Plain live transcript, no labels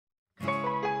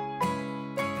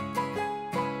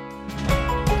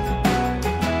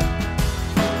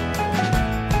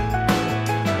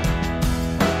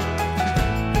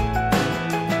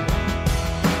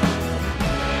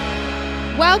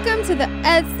welcome to the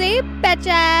Essay Bitches.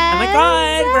 Oh my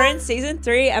God, we're in season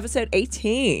 3, episode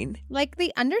 18. Like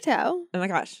the Undertow. Oh my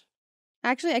gosh.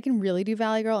 Actually, I can really do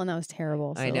Valley Girl, and that was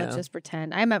terrible. So I know. let's just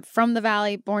pretend. I'm from the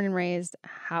Valley, born and raised.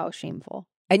 How shameful.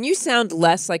 And you sound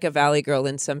less like a Valley girl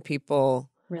than some people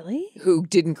Really? who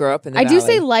didn't grow up in the I Valley. do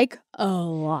say like a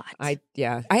lot. I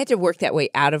had to work that way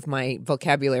out of my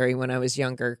vocabulary when I was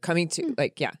younger. Coming to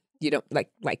you don't like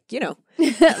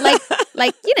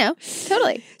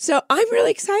Totally. So I'm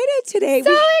really excited today.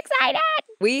 So excited.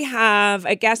 We have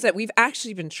a guest that we've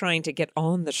actually been trying to get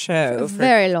on the show For a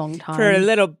very long time. For a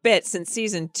little bit since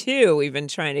season 2, we've been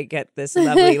trying to get this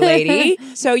lovely lady.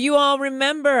 So you all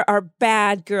remember our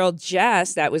bad girl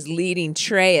Jess that was leading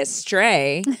Trey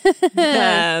astray.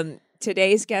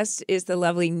 Today's guest is the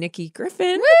lovely Nikki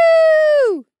Griffin.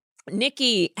 Woo!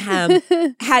 Nikki had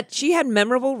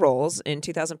memorable roles in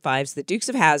 2005's The Dukes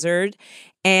of Hazzard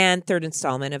and third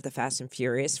installment of the Fast and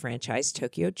Furious franchise,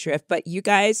 Tokyo Drift. But you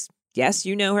guys, yes,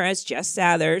 you know her as Jess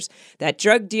Sathers, that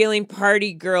drug-dealing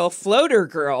party girl, floater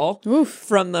girl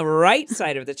from the right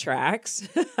side of the tracks.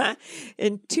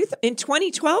 In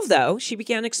 2012, though, she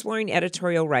began exploring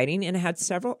editorial writing and had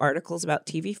several articles about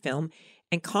TV, film,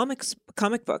 and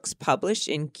comic books published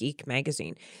in Geek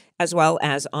magazine, as well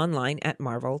as online at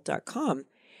marvel.com.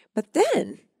 But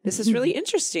then, this is really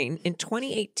interesting, in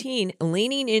 2018,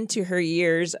 leaning into her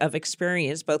years of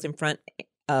experience, both in front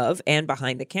of and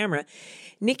behind the camera,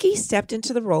 Nikki stepped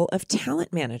into the role of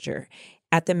talent manager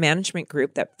at the management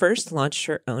group that first launched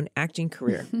her own acting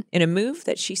career, in a move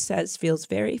that she says feels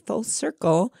very full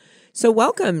circle. So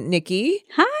welcome, Nikki.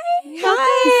 Hi.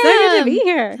 Hi. So good to be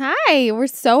here. Hi. We're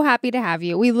so happy to have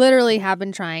you. We literally have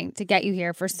been trying to get you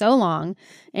here for so long.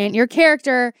 And your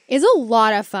character is a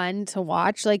lot of fun to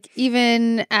watch. Like,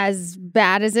 even as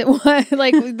bad as it was,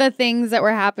 like the things that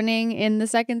were happening in the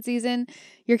second season,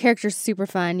 your character's super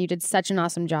fun. You did such an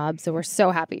awesome job. So we're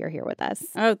so happy you're here with us.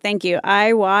 Oh, thank you.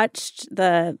 I watched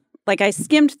I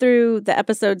skimmed through the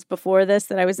episodes before this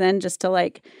that I was in just to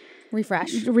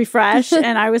refresh.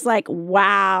 And I was like,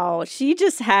 wow, she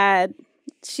just had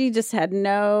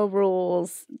no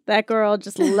rules. That girl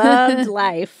just loved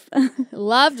life.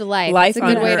 Loved life. Life That's a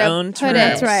good on way her to own put terms.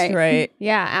 it. That's Right.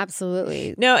 Yeah,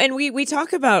 absolutely. No, and we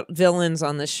talk about villains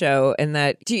on the show, and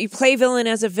that do you play villain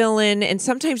as a villain, and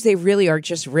sometimes they really are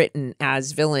just written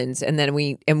as villains, and then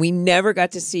we never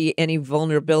got to see any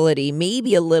vulnerability,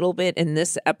 maybe a little bit in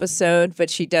this episode, but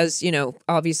she does,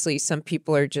 obviously some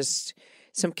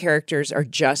characters are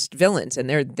just villains, and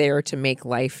they're there to make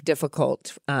life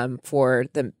difficult for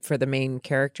the main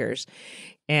characters.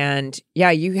 And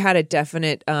yeah, you had a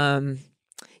definite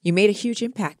you made a huge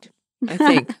impact, I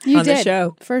think, on the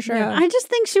show. For sure. Yeah. I just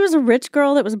think she was a rich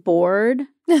girl that was bored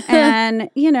and,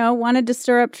 wanted to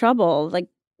stir up trouble. Like,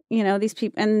 these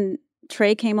people, and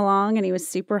Trey came along and he was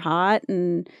super hot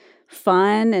and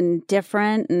fun and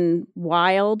different and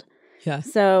wild. Yeah.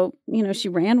 So, she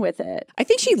ran with it. I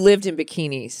think she lived in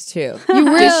bikinis too. You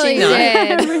really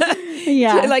did.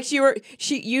 Yeah. Like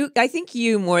I think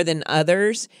you more than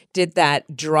others did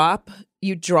that drop.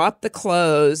 You drop the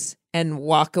clothes and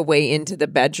walk away into the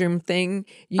bedroom thing.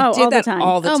 You did all the that time.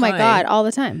 all the time. Oh my God, all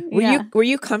the time. Were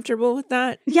you comfortable with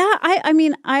that? Yeah, I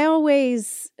mean, I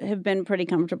always have been pretty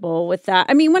comfortable with that.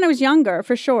 I mean, when I was younger,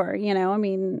 for sure,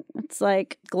 it's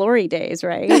like glory days,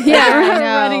 right? Yeah, I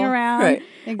know. Running around. Right.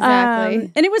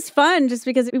 Exactly. And it was fun just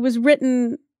because it was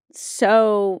written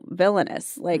so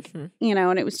villainous, like, and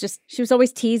it was just, she was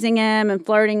always teasing him and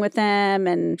flirting with him,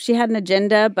 and she had an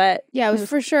agenda, but yeah, it was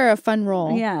for sure a fun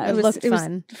role. yeah, it looked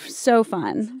fun. Was so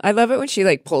fun. I love it when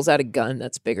she pulls out a gun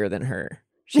that's bigger than her.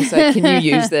 She's like, "Can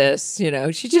you use this?"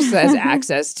 She just has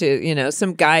access to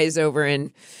some guys over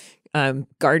in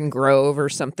Garden Grove or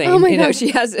something. Oh my God.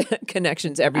 She has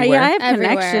connections everywhere. Yeah, I have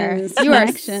Everywhere. connections. You are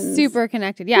Connections. super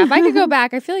connected. Yeah, if I could go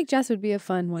back, I feel like Jess would be a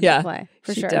fun one to play.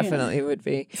 For she sure. definitely would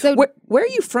be. So where are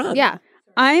you from? yeah.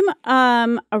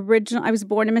 I'm original. I was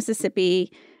born in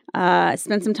Mississippi.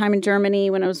 Spent some time in Germany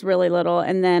when I was really little,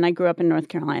 and then I grew up in North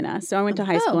Carolina. So I went to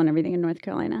high school and everything in North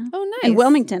Carolina. Oh, nice. In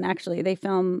Wilmington, actually, they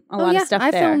film a lot of stuff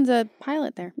I there. filmed a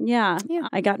pilot there. Yeah. Yeah.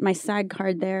 I got my SAG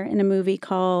card there in a movie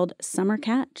called Summer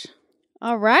Catch.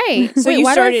 All right. So Wait, you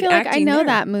why do I started feel like I acting know there.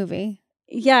 that movie?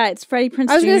 Yeah, it's Freddie Prinze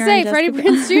Jr. I was going to say and Freddie Jessica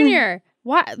Prinze Jr.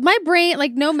 Why? My brain,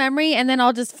 no memory, and then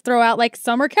I'll just throw out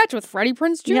Summer Catch with Freddie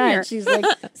Prinze Jr. Yeah, she's like,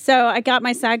 so I got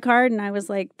my SAG card and I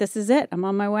was like, this is it. I'm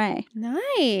on my way.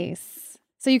 Nice.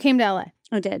 So you came to LA.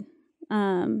 I did.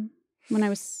 When I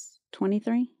was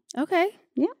 23. Okay.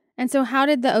 Yeah. And so how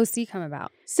did the OC come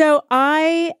about? So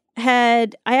I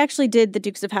actually did the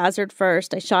Dukes of Hazzard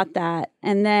first. I shot that.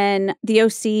 And then the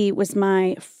OC was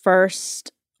my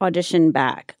first audition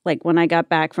back. Like when I got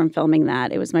back from filming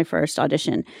that, it was my first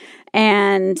audition.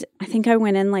 And I think I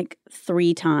went in like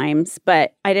 3 times,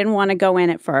 but I didn't want to go in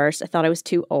at first. I thought I was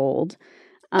too old.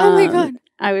 Oh my God.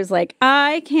 I was like,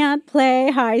 I can't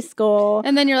play high school.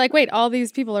 And then you're like, wait, all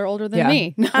these people are older than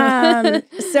me.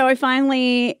 So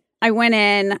I went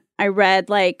in, I read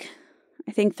like,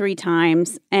 I think 3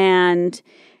 times, and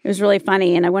it was really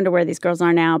funny. And I wonder where these girls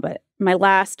are now. But my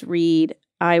last read,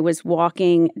 I was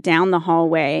walking down the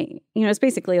hallway. You know, it's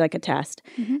basically like a test.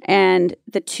 Mm-hmm. And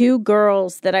the 2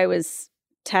 girls that I was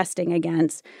testing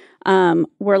against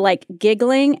were like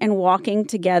giggling and walking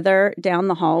together down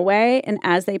the hallway. And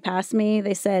as they passed me,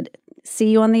 they said, "See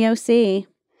you on the OC."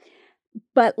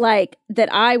 But like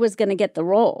that I was going to get the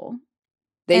role.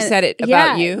 They said it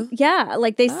about you? Yeah.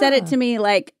 Like they said it to me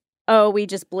like, "Oh, we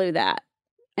just blew that."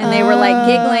 And they were like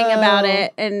giggling about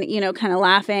it and, you know, kind of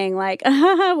laughing like,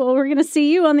 well, we're going to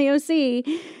see you on the OC.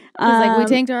 Like we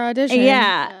tanked our audition.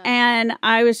 Yeah. And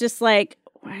I was just like,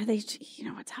 why are they, you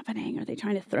know, what's happening? Are they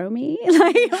trying to throw me?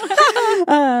 Like,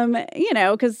 you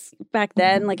know, because back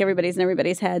then, like everybody's in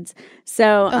everybody's heads.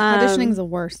 So auditioning's the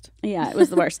worst. Yeah, it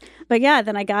was the worst. But yeah,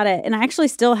 then I got it. And I actually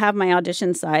still have my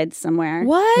audition side somewhere.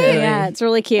 What? Really? Yeah, it's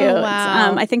really cute. Oh,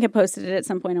 wow. I think I posted it at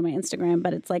some point on my Instagram,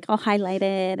 but it's like all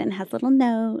highlighted and has little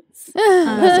notes.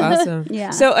 That's awesome.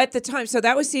 Yeah. So at the time, so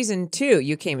that was season 2.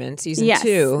 You came in season 2. Yes,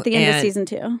 the end of season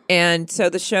 2. And so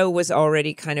the show was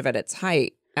already kind of at its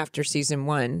height after season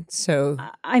 1. So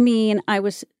I mean, I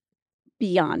was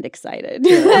beyond excited.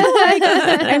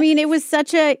 I mean, it was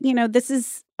such a, you know,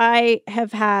 I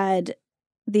have had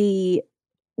the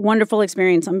wonderful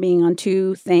experience on being on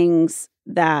 2 things,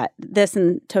 that this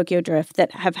and Tokyo Drift,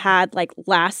 that have had like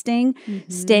lasting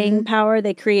staying power.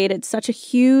 They created such a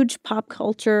huge pop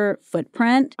culture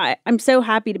footprint. I'm so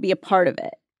happy to be a part of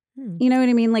it. You know what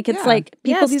I mean? Like, it's like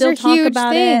people still talk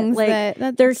about it.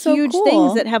 Like, they're so huge cool.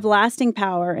 things that have lasting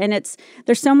power. And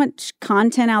there's so much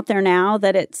content out there now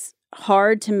that it's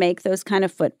hard to make those kind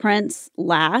of footprints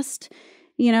last.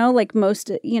 You know, like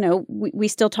most, you know, we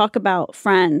still talk about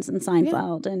Friends and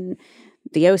Seinfeld and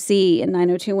the OC and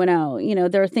 90210. You know,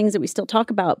 there are things that we still talk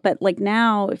about. But like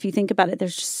now, if you think about it,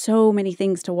 there's just so many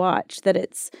things to watch that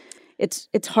it's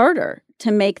harder to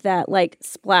make that like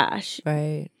splash.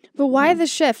 Right. But why the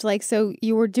shift? Like, so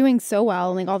you were doing so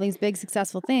well, like all these big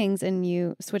successful things, and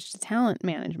you switched to talent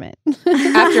management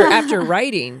after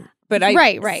writing. But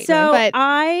right. So but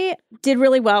I did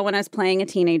really well when I was playing a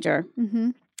teenager,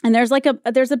 and there's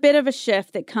a bit of a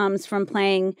shift that comes from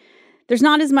playing. There's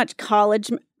not as much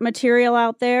college material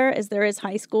out there as there is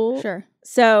high school. Sure.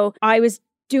 So I was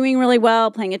doing really well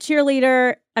playing a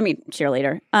cheerleader.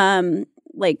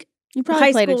 Like. You probably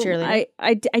high played school, a cheerleader.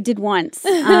 I did once.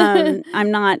 I'm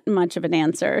not much of a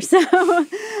dancer, so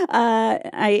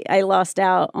I lost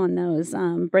out on those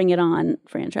Bring It On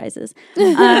franchises.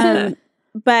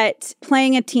 But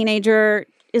playing a teenager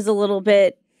is a little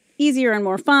bit easier and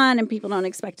more fun, and people don't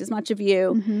expect as much of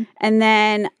you. And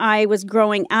then I was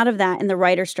growing out of that, and the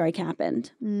writer's strike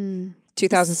happened.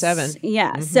 2007.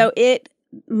 Yeah, so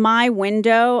my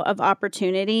window of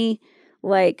opportunity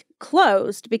like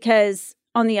closed because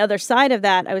on the other side of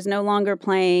that, I was no longer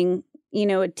playing, you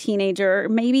know, a teenager,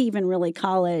 maybe even really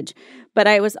college, but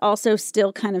I was also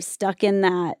still kind of stuck in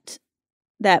that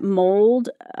mold.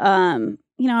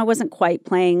 You know, I wasn't quite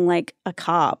playing like a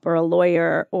cop or a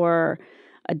lawyer or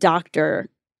a doctor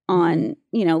on,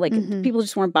 you know, like people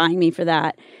just weren't buying me for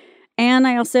that. And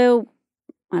I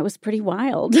was pretty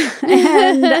wild.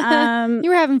 And you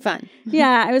were having fun.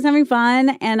 Yeah, I was having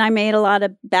fun, and I made a lot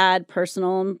of bad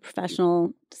personal and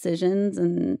professional decisions.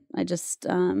 And I just,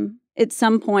 at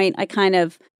some point,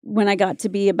 when I got to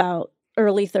be about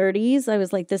early 30s, I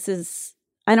was like,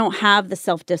 I don't have the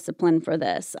self-discipline for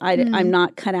this. I'm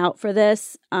not cut out for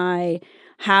this. I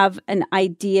have an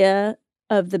idea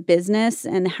of the business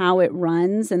and how it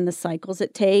runs and the cycles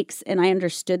it takes. And I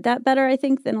understood that better, I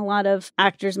think, than a lot of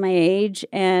actors my age.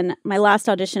 And my last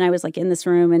audition, I was like in this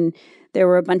room, and there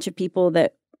were a bunch of people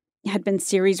that had been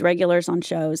series regulars on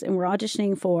shows and were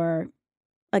auditioning for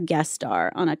a guest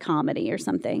star on a comedy or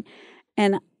something.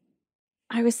 And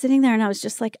I was sitting there and I was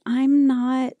just like, I'm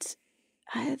not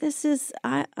going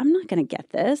to get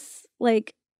this.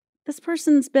 Like, this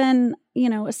person's been, you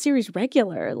know, a series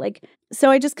regular. Like, so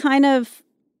I just kind of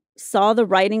saw the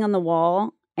writing on the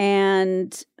wall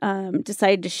and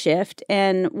decided to shift.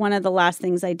 And one of the last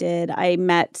things I did, I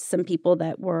met some people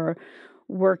that were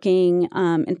working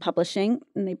in publishing.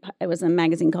 And it was a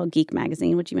magazine called Geek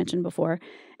Magazine, which you mentioned before.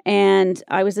 And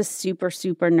I was a super,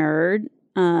 super nerd.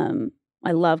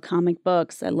 I love comic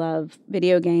books. I love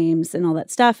video games and all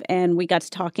that stuff. And we got to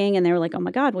talking and they were like, oh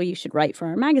my God, well, you should write for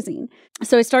our magazine.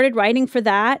 So I started writing for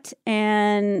that.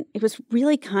 And it was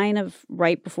really kind of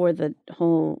right before the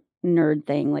whole nerd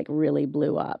thing like really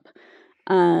blew up.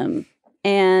 And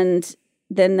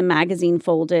then the magazine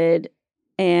folded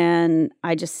and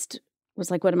I just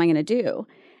was like, what am I going to do?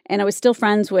 And I was still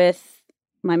friends with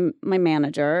my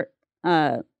manager,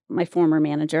 my former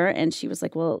manager. And she was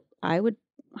like, well, I would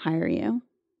hire you.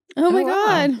 Oh my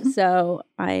God. So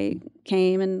I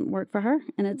came and worked for her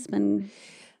and it's been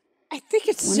I think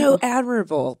it's wonderful. so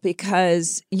admirable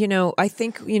because, I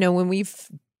think, when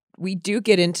we do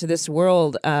get into this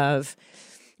world of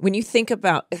when you think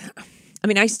about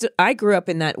I grew up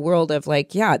in that world of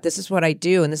like, yeah, this is what I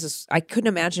do. And I couldn't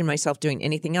imagine myself doing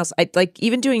anything else. I like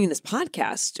even doing this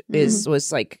podcast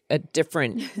was like a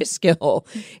different skill.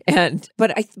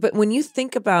 But when you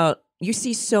think about, you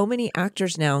see so many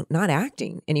actors now not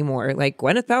acting anymore. Like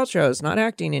Gwyneth Paltrow's not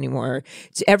acting anymore.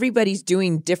 So everybody's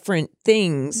doing different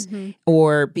things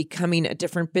or becoming a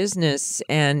different business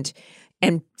and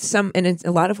in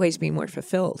a lot of ways being more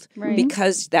fulfilled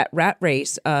because that rat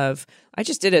race of, I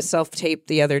just did a self-tape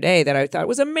the other day that I thought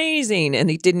was amazing and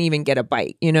they didn't even get a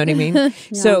bite. You know what I mean? Yeah.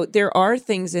 So there are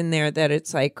things in there that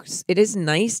it's like, it is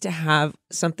nice to have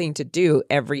something to do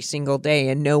every single day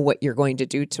and know what you're going to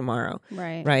do tomorrow.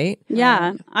 Right?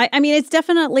 Yeah. I mean,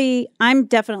 I'm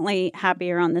definitely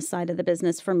happier on this side of the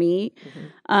business for me.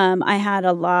 I had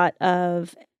a lot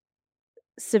of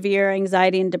severe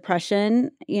anxiety and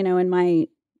depression, in my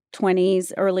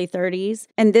 20s, early 30s.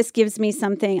 And this gives me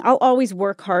something. I'll always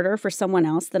work harder for someone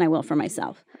else than I will for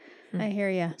myself. I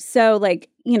hear you. So like,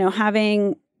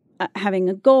 having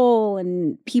a goal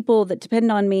and people that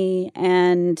depend on me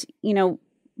and,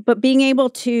 but being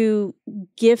able to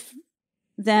give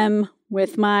them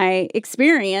with my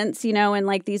experience, and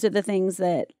like, these are the things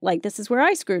that like, this is where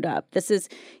I screwed up. This is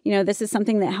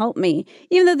something that helped me,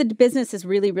 even though the business has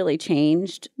really, really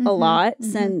changed a lot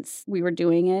since we were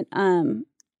doing it.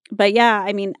 But yeah,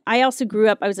 I mean, I also grew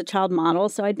up, I was a child model,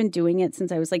 so I'd been doing it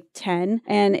since I was like 10.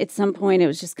 And at some point it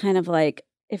was just kind of like,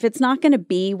 if it's not going to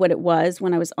be what it was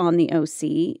when I was on the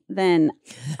OC, then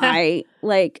I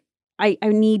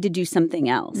need to do something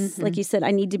else. Like you said,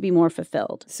 I need to be more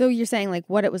fulfilled. So you're saying like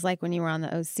what it was like when you were on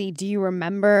the OC. Do you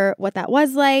remember what that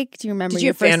was like? Do you remember Did you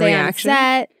your have first fan day reaction? on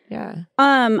set? Yeah.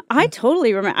 I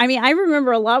totally remember. I mean, I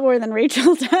remember a lot more than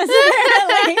Rachel does. Apparently.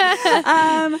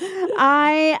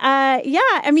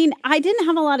 I mean, I didn't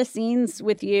have a lot of scenes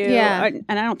with you. Yeah. And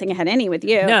I don't think I had any with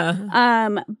you.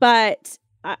 No. But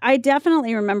I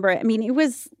definitely remember it. I mean, it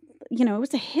was, it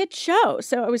was a hit show.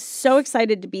 So I was so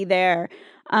excited to be there.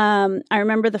 I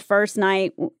remember the first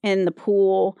night in the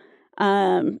pool.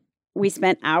 We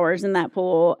spent hours in that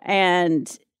pool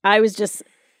and I was just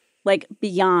like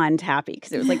beyond happy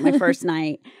because it was like my first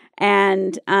night.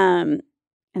 And I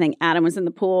think Adam was in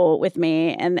the pool with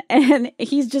me and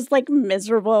he's just like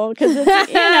miserable because it's,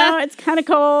 it's kind of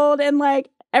cold and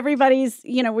like everybody's,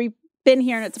 we've been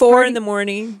here and it's 4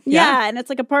 a.m. Yeah. And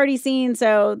it's like a party scene.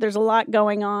 So there's a lot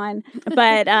going on.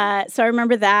 But so I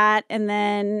remember that. And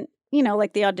then,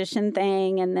 like the audition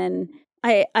thing. And then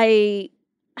I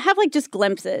have like just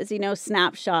glimpses,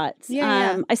 snapshots.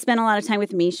 Yeah. I spent a lot of time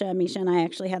with Misha. Misha and I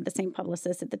actually had the same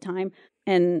publicist at the time.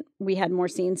 And we had more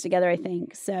scenes together, I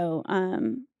think. So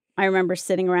I remember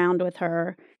sitting around with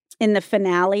her. In the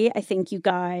finale, I think you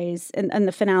guys, in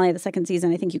the finale of the second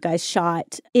season, I think you guys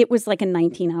shot, it was like a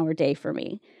 19-hour day for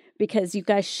me because you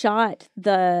guys shot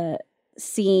the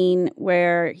scene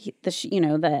where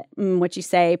the what you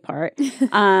say part.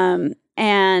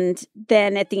 And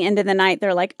then at the end of the night,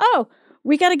 they're like, oh,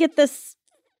 we got to get this,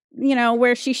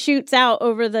 where she shoots out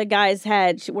over the guy's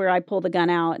head, where I pull the gun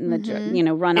out and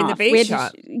the, run in off. The bait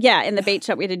shot. In the bait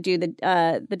shot, we had to do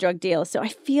the drug deal. So I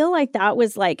feel like that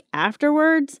was like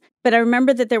afterwards. But I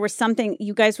remember that there was something,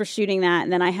 you guys were shooting that,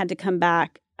 and then I had to come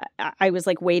back. I was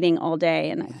like waiting all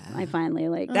day, and I finally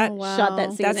shot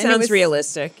that scene. That sounds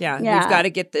realistic. Yeah. We've got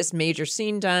to get this major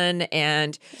scene done,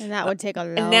 and that would take a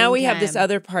long time. And now we have this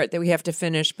other part that we have to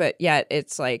finish, but yet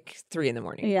it's like 3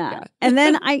 a.m. Yeah. And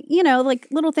then I, like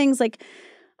little things like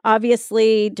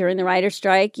obviously during the writer's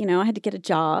strike, I had to get a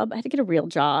job. I had to get a real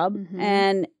job.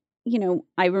 And,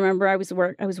 I remember I was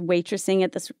waitressing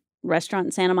at this restaurant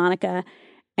in Santa Monica,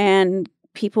 and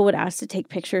people would ask to take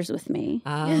pictures with me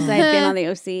because I had been on the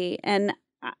OC. And,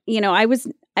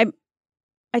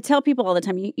 I tell people all the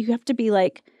time, you have to be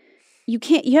like, you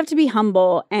have to be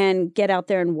humble and get out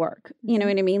there and work. You know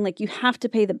what I mean? Like you have to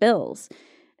pay the bills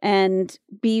and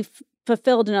be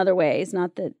fulfilled in other ways.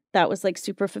 Not that that was like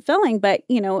super fulfilling, but,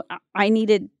 I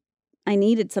needed I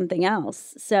needed something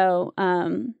else. So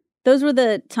those were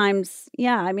the times.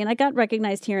 Yeah, I mean, I got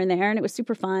recognized here and there, and it was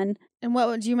super fun. And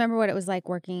do you remember what it was like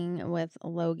working with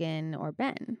Logan or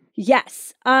Ben?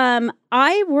 Yes,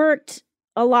 I worked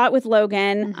a lot with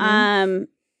Logan. Mm-hmm.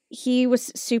 He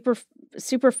was super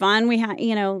fun. We had,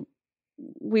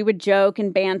 we would joke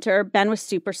and banter. Ben was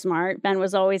super smart. Ben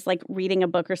was always like reading a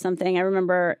book or something. I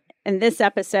remember in this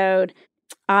episode,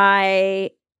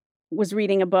 I was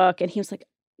reading a book and he's like,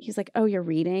 oh, you're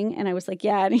reading? And I was like,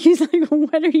 yeah. And he's like,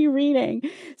 what are you reading?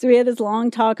 So we had this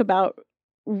long talk about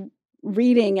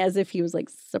reading as if he was like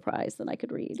surprised that I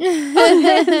could read.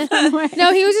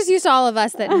 No, he was just used to all of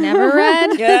us that never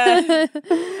read. Yeah.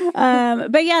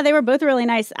 But yeah, they were both really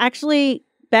nice. Actually,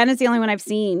 Ben is the only one I've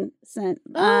seen since.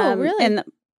 Really?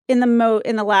 In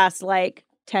the last like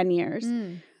 10 years.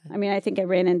 I mean, I think I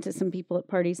ran into some people at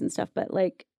parties and stuff, but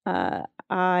like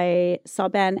I saw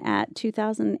Ben at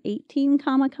 2018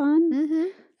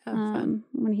 Comic-Con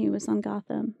when he was on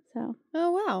Gotham. So.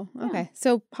 Oh wow. Yeah. Okay.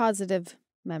 So positive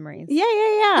memories. Yeah.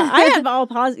 I have all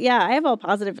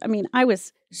positive. I mean, I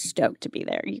was stoked to be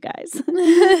there, you guys.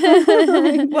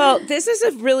 Well, this is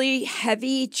a really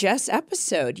heavy Jess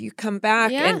episode. You come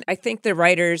back, and I think the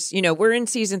writers, we're in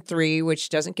season 3, which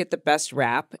doesn't get the best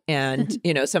rap, and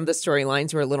some of the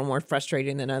storylines were a little more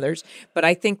frustrating than others. But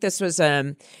I think this was,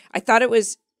 I thought it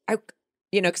was,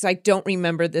 because I don't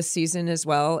remember this season as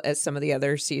well as some of the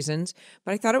other seasons,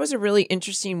 but I thought it was a really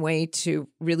interesting way to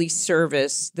really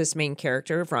service this main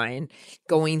character of Ryan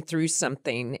going through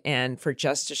something and for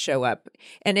Jess to show up.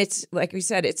 And it's, like we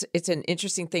said, it's an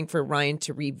interesting thing for Ryan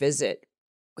to revisit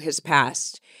his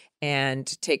past and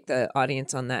take the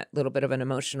audience on that little bit of an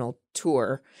emotional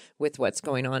tour with what's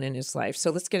going on in his life.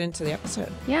 So let's get into the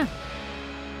episode. Yeah.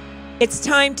 It's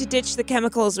time to ditch the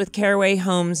chemicals with Caraway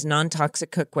Home's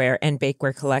non-toxic cookware and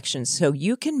bakeware collections so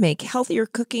you can make healthier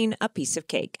cooking a piece of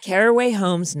cake. Caraway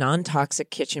Home's non-toxic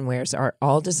kitchenwares are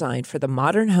all designed for the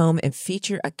modern home and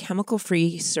feature a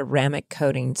chemical-free ceramic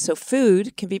coating so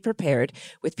food can be prepared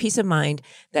with peace of mind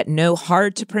that no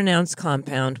hard-to-pronounce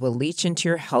compound will leach into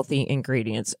your healthy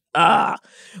ingredients.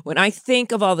 When I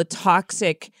think of all the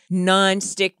toxic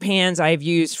non-stick pans I've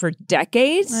used for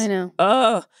decades, I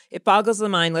know. It boggles the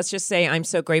mind. Let's just say I'm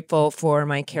so grateful for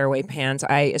my Caraway pans.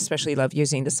 I especially love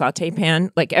using the saute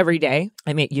pan like every day.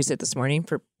 I may use it this morning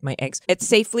for my eggs. It's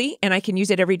safely, and I can use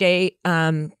it every day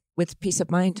with peace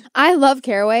of mind. I love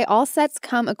Caraway. All sets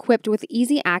come equipped with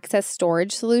easy access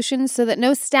storage solutions so that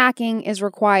no stacking is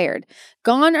required.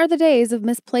 Gone are the days of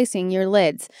misplacing your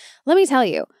lids. Let me tell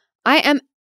you, I am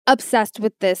obsessed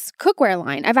with this cookware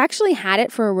line. I've actually had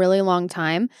it for a really long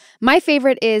time. My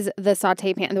favorite is the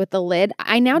saute pan with the lid.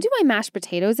 I now do my mashed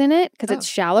potatoes in it because it's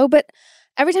shallow, but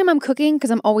every time I'm cooking,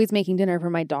 because I'm always making dinner for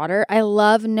my daughter, I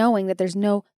love knowing that there's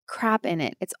no crap in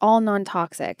it. It's all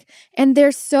non-toxic. And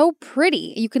they're so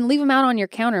pretty. You can leave them out on your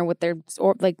counter with their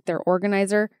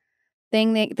organizer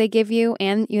thing they give you,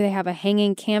 and they have a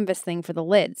hanging canvas thing for the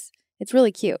lids. It's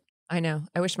really cute. I know.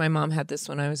 I wish my mom had this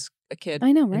when I was a kid.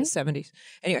 I know, in right? the 70s.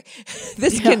 Anyway,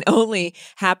 this can only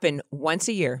happen once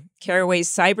a year. Caraway's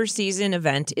Cyber Season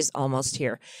event is almost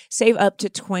here. Save up to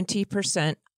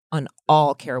 20% on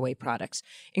all Caraway products,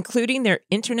 including their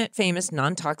internet-famous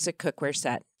non-toxic cookware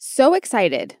set. So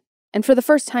excited. And for the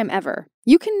first time ever,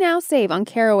 you can now save on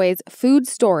Caraway's food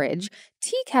storage,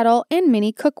 tea kettle, and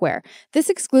mini cookware. This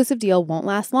exclusive deal won't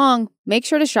last long. Make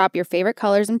sure to shop your favorite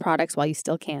colors and products while you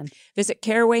still can. Visit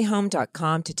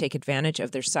carawayhome.com to take advantage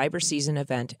of their Cyber Season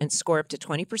event and score up to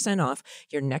 20% off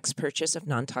your next purchase of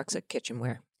non-toxic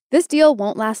kitchenware. This deal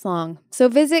won't last long, so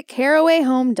visit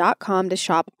carawayhome.com to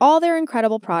shop all their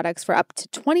incredible products for up to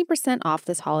 20% off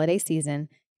this holiday season.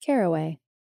 Caraway.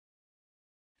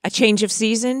 A change of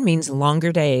season means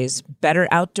longer days, better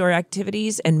outdoor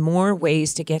activities, and more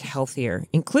ways to get healthier,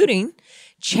 including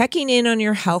checking in on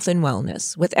your health and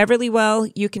wellness. With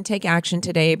Everlywell, you can take action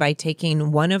today by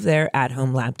taking one of their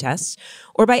at-home lab tests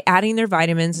or by adding their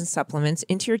vitamins and supplements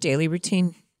into your daily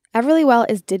routine. Everlywell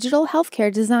is digital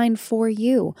healthcare designed for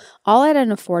you, all at an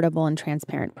affordable and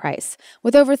transparent price.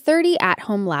 With over 30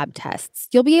 at-home lab tests,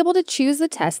 you'll be able to choose the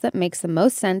test that makes the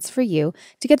most sense for you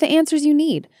to get the answers you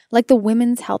need, like the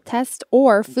Women's Health Test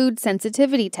or Food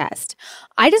Sensitivity Test.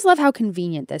 I just love how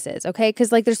convenient this is, okay? Because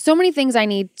there's so many things I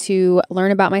need to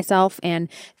learn about myself and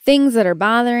things that are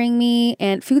bothering me,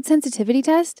 and Food Sensitivity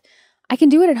Test, I can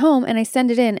do it at home and I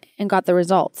send it in and got the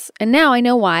results. And now I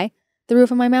know why the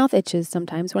roof of my mouth itches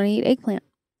sometimes when I eat eggplant.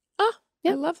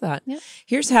 I love that. Yep.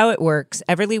 Here's how it works.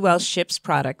 Everlywell ships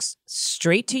products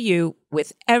straight to you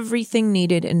with everything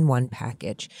needed in one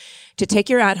package. To take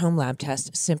your at-home lab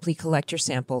test, simply collect your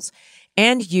samples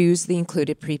and use the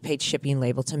included prepaid shipping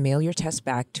label to mail your test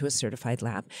back to a certified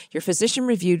lab. Your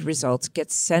physician-reviewed results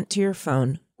get sent to your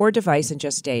phone or device in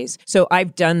just days. So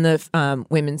I've done the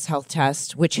women's health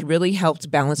test, which really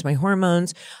helped balance my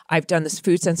hormones. I've done this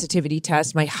food sensitivity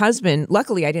test. My husband,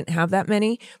 luckily I didn't have that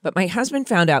many, but my husband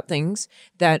found out things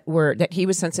that he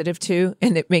was sensitive to,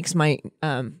 and it makes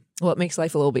it makes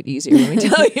life a little bit easier, let me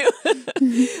tell you.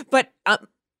 But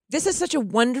this is such a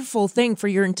wonderful thing for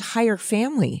your entire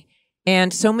family.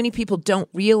 And so many people don't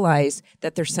realize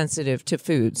that they're sensitive to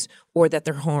foods or that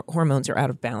their hormones are out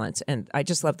of balance. And I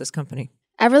just love this company.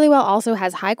 Everlywell also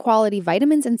has high-quality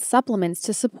vitamins and supplements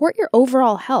to support your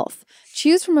overall health.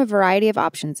 Choose from a variety of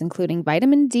options, including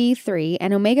vitamin D3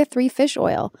 and omega-3 fish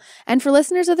oil. And for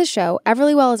listeners of the show,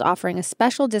 Everlywell is offering a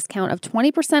special discount of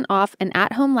 20% off an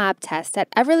at-home lab test at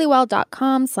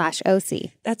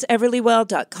everlywell.com/OC. That's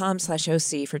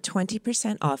everlywell.com/OC for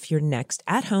 20% off your next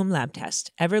at-home lab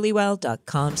test.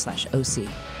 everlywell.com/OC.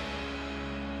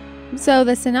 So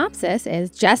the synopsis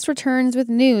is Jess returns with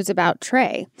news about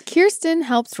Trey. Kirsten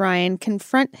helps Ryan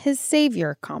confront his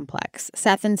savior complex.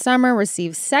 Seth and Summer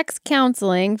receive sex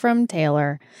counseling from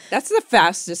Taylor. That's the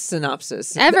fastest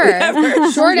synopsis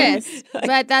ever. Shortest.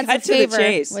 But that's Cut a to the favor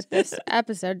chase. with this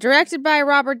episode. Directed by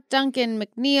Robert Duncan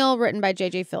McNeil, written by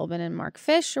J.J. Philbin and Mark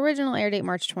Fish. Original air date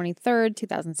March 23rd,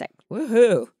 2006.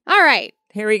 Woohoo. All right.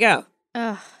 Here we go.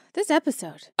 This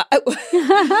episode.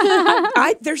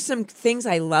 There's some things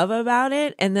I love about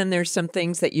it, and then there's some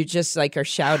things that you just like are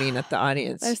shouting at the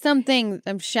audience. There's some things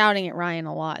I'm shouting at Ryan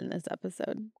a lot in this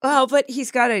episode. Oh, but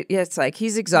he's got to, it's like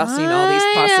he's exhausting all these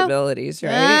possibilities,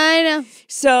 right? I know.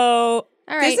 So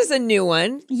All right. this is a new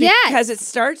one. Yes. Because it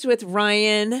starts with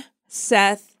Ryan,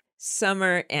 Seth,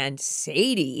 Summer, and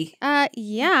Sadie.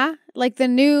 Yeah. Like the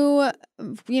new,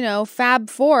 Fab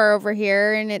Four over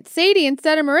here, and it's Sadie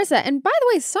instead of Marissa. And by the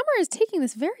way, Summer is taking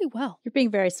this very well. You're being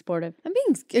very supportive. I'm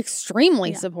being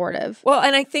extremely supportive. Well,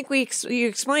 and I think you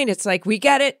explained it's like, we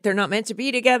get it. They're not meant to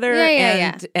be together.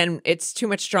 And it's too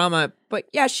much drama. But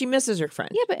yeah, she misses her friend.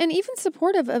 Yeah, and even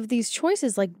supportive of these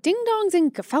choices like ding dongs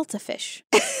and gefilte fish.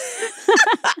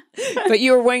 But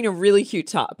you were wearing a really cute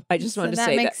top. I just wanted to that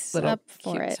say makes that little up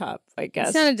for cute it. top, I guess.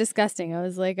 It sounded disgusting. I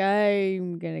was like,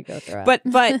 I'm going to go through it.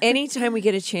 But anytime we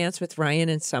get a chance with Ryan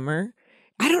and Summer,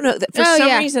 I don't know. For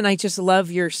some reason, I just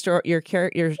love your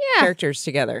characters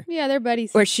together. Yeah, they're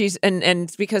buddies. Where she's,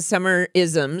 and because Summer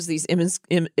isms, these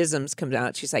isms come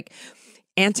out, she's like,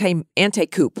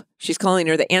 anti-coop. She's calling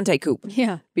her the anti-coop.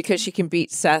 Yeah. Because she can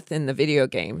beat Seth in the video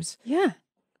games. Yeah.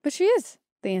 But she is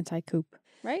the anti-coop,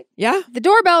 right? Yeah. The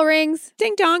doorbell rings.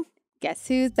 Ding dong. Guess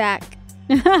who's back?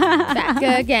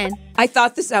 Back again. I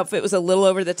thought this outfit was a little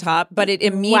over the top, but it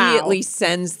immediately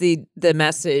sends the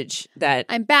message that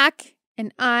I'm back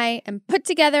and I am put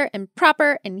together and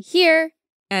proper and here.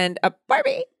 And a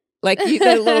Barbie. Like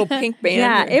the little pink band.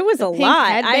 Yeah, it was a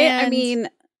lot. I mean,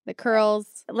 the curls.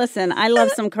 Listen, I love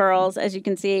some curls, as you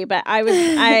can see, but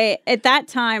at that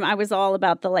time I was all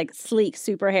about the like sleek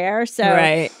super hair. So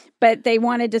right. But they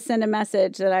wanted to send a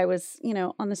message that I was,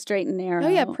 on the straight and narrow. Oh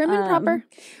yeah, prim and proper.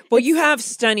 Well, you have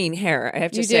stunning hair, I have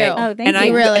to you say. Do. Oh, thank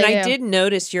you. I did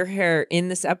notice your hair in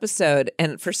this episode,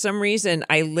 and for some reason,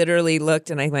 I literally looked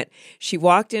and I went, she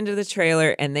walked into the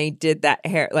trailer and they did that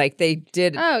hair, like they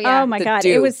did. Oh yeah. Oh my God,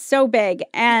 it was so big,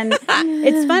 and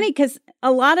it's funny because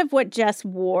a lot of what Jess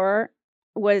wore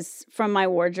was from my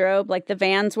wardrobe. Like the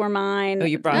Vans were mine. Oh,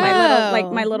 you brought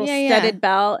my little studded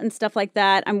belt and stuff like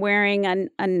that. I'm wearing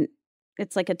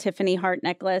it's like a Tiffany heart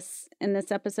necklace in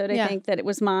this episode. I think that it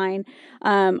was mine.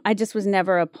 I just was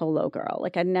never a polo girl.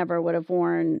 Like I never would have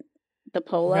worn the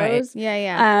polos. Right.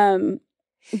 Yeah.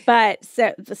 But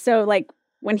so like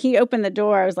when he opened the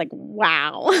door, I was like,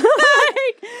 wow.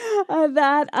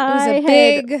 That I was a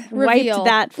big reveal. Wiped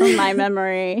that from my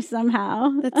memory somehow.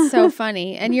 That's so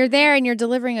funny. And you're there and you're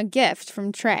delivering a gift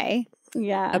from Trey.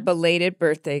 Yeah. A belated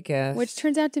birthday gift. Which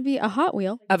turns out to be a Hot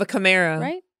Wheel. Of a Camaro.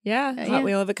 Right? Yeah, Hot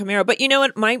Wheel of a Camaro. But you know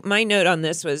what? My note on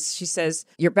this was, she says,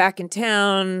 you're back in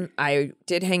town. I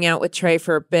did hang out with Trey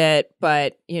for a bit,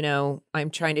 but,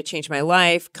 I'm trying to change my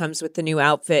life, comes with the new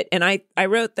outfit. And I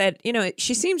wrote that,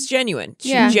 she seems genuine.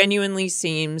 She genuinely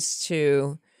seems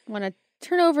to want to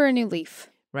turn over a new leaf.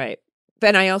 Right.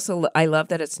 But I love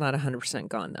that it's not 100%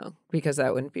 gone, though, because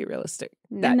that wouldn't be realistic.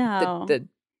 No.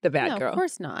 The bad girl. Of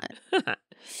course not.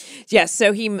 Yes,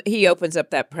 so he opens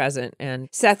up that present, and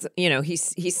Seth, he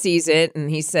sees it and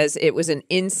he says it was an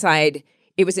inside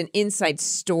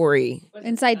story.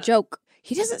 Inside joke.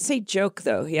 He doesn't say joke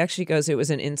though. He actually goes, it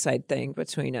was an inside thing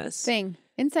between us. Thing.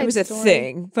 inside it was a story.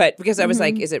 thing, but because I was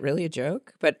like, is it really a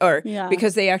joke? But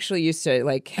because they actually used to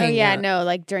like hang out. No,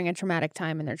 like during a traumatic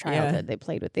time in their childhood, they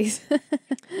played with these.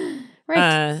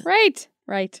 Right.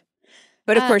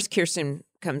 But of course, Kirsten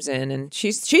comes in, and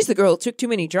she's the girl who took too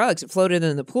many drugs and floated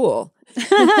in the pool.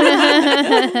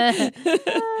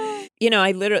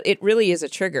 It really is a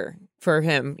trigger for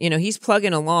him. He's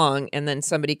plugging along, and then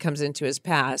somebody comes into his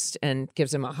past and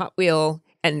gives him a Hot Wheel.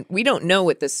 And we don't know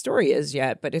what this story is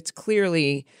yet, but it's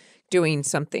clearly doing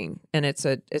something, and it's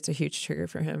a huge trigger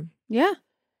for him. Yeah.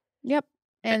 Yep.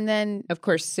 And then, of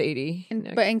course, Sadie.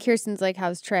 And Kirsten's like,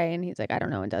 "How's Trey?" And he's like, "I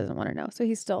don't know," and doesn't want to know. So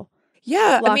he's still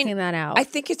blocking that out. I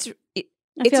think I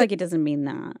feel like he doesn't mean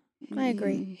that. I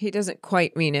agree. He doesn't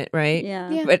quite mean it, right?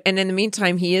 Yeah. But in the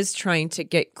meantime, he is trying to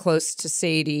get close to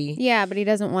Sadie. Yeah, but he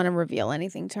doesn't want to reveal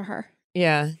anything to her.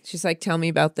 Yeah. She's like, tell me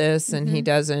about this. And he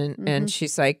doesn't. And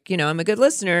she's like, I'm a good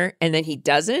listener. And then he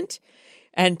doesn't.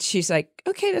 And she's like,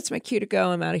 okay, that's my cue to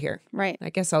go. I'm out of here. Right. I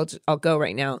guess I'll go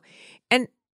right now.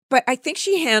 But I think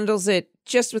she handles it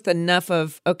just with enough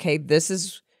of, okay,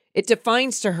 it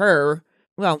defines to her,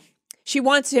 well, she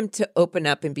wants him to open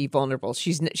up and be vulnerable.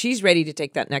 She's ready to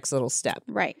take that next little step.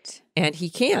 Right. And he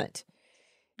can't.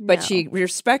 But she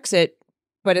respects it.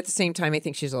 But at the same time, I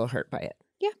think she's a little hurt by it.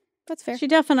 Yeah, that's fair. She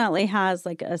definitely has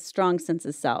like a strong sense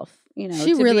of self,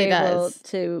 She really does.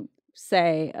 To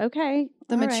say, okay.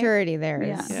 The maturity there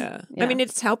is. Yeah. I mean,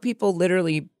 it's how people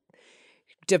literally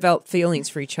develop feelings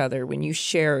for each other when you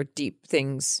share deep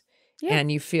things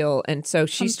and you feel. And so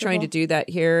she's trying to do that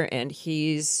here, and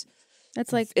he's.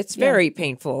 It's very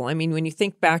painful. I mean, when you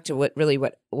think back to what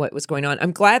was going on,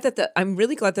 I'm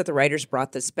really glad that the writers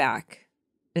brought this back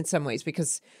in some ways,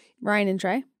 because Ryan and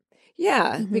Trey.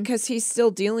 Yeah, because he's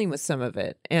still dealing with some of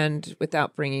it, and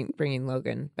without bringing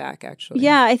Logan back, actually.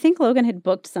 Yeah, I think Logan had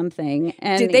booked something,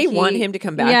 and did they want him to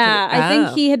come back? Yeah, I think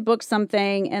he had booked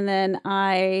something, and then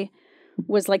I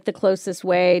was like the closest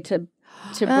way to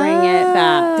bring it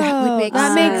back. That would make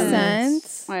that sense.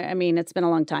 makes sense. I mean, it's been a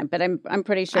long time, but I'm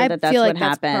pretty sure that's feel like what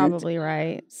happened. That's probably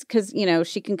right. Because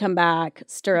she can come back,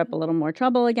 stir up a little more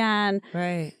trouble again,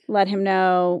 right? Let him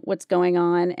know what's going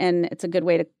on, and it's a good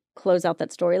way to close out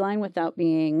that storyline without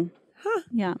being.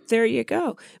 Yeah. There you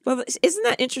go. Well, isn't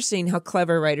that interesting how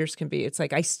clever writers can be? It's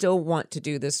like, I still want to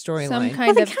do this storyline. Some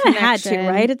kind of kind of had to,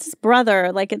 right? It's his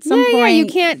brother. Like at some point, yeah, you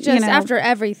can't just after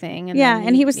everything.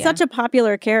 And he was such a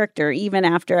popular character even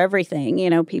after everything.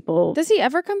 People. Does he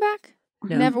ever come back?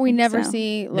 No. We never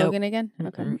see Logan again.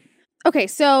 Okay.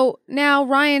 So now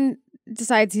Ryan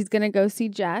decides he's going to go see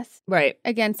Jess. Right.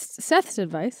 Against Seth's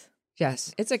advice.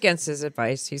 Yes, it's against his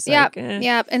advice. He's like, eh.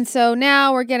 Yep. And so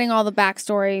now we're getting all the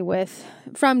backstory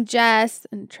from Jess,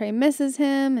 and Trey misses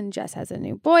him, and Jess has a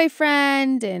new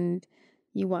boyfriend, and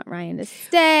you want Ryan to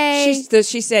stay.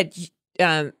 She said,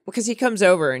 because he comes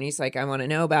over and he's like, I want to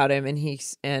know about him, and she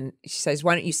says,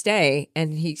 why don't you stay?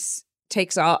 And he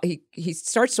takes off. He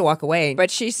starts to walk away, but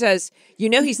she says,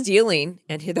 he's dealing,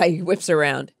 and he whips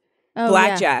around.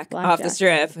 Blackjack off the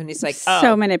strip, and he's like,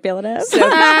 so manipulative.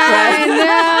 I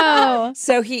know.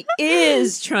 So he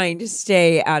is trying to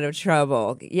stay out of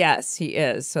trouble. Yes, he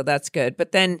is. So that's good.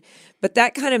 But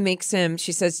that kind of makes him.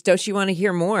 She says, "Don't you want to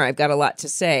hear more? I've got a lot to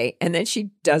say." And then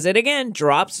she does it again,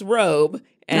 drops robe,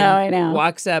 and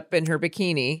walks up in her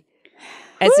bikini.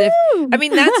 As if, I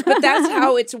mean, that's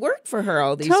how it's worked for her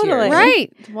all these years.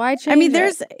 Right. Why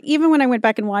change even when I went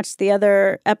back and watched the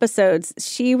other episodes,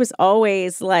 she was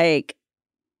always like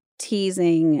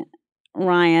teasing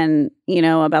Ryan,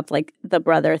 about like the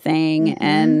brother thing.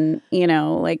 And,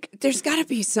 like. There's got to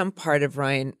be some part of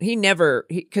Ryan.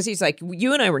 Because he's like,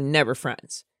 you and I were never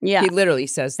friends. Yeah. He literally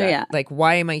says that. Yeah. Like,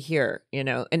 why am I here?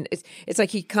 And it's like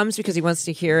he comes because he wants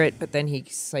to hear it, but then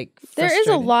he's like frustrated. There is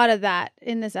a lot of that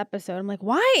in this episode. I'm like,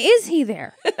 why is he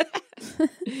there?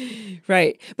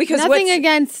 Right. Because nothing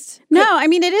against. No, I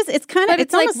mean, it is. It's kind of,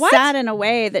 it's like, almost what? sad in a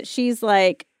way that she's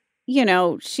like,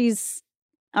 she's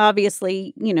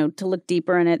obviously, to look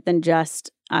deeper in it than just,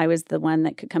 I was the one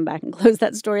that could come back and close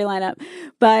that storyline up.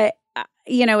 But,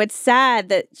 it's sad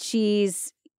that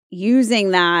she's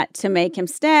using that to make him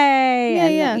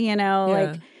stay.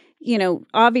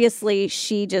 Obviously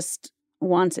she just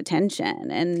wants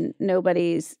attention, and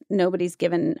nobody's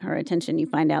given her attention. You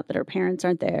find out that her parents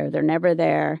aren't there. They're never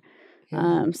there.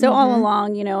 So all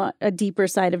along, a deeper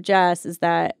side of Jess is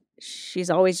that she's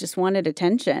always just wanted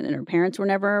attention, and her parents were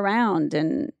never around.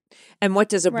 And what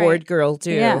does a bored girl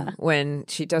do when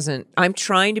she doesn't? I'm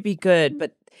trying to be good,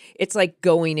 but it's like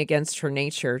going against her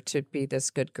nature to be this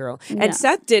good girl. Yeah. And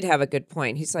Seth did have a good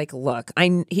point. He's like, look,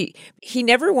 he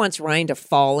never wants Ryan to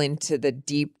fall into the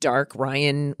deep, dark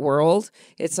Ryan world.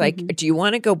 It's like, do you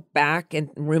want to go back and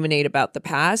ruminate about the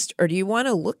past, or do you want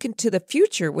to look into the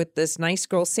future with this nice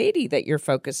girl Sadie that you're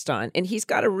focused on? And he's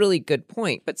got a really good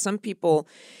point. But some people,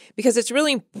 because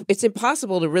it's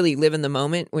impossible to really live in the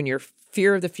moment when you're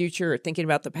fear of the future or thinking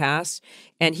about the past,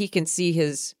 and he can see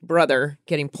his brother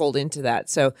getting pulled into that.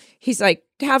 So he's like,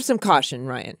 have some caution,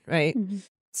 Ryan, right?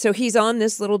 So he's on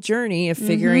this little journey of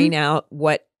figuring out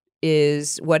what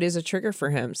is a trigger for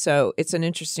him. So it's an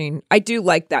interesting, I do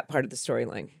like that part of the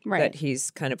storyline, that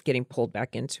he's kind of getting pulled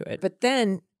back into it. But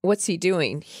then what's he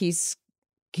doing? He's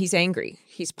angry.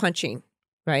 He's punching,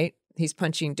 right? He's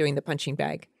punching, doing the punching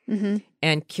bag.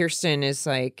 And Kirsten is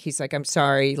like, he's like, I'm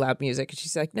sorry, loud music. And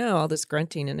she's like, no, all this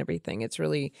grunting and everything. It's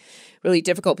really, really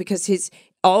difficult because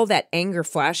all that anger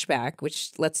flashback,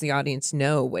 which lets the audience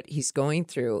know what he's going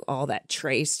through, all that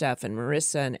Trey stuff and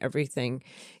Marissa and everything,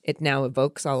 it now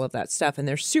evokes all of that stuff. And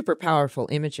they're super powerful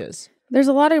images. There's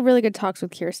a lot of really good talks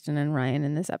with Kirsten and Ryan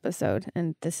in this episode,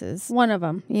 and this is one of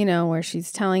them, where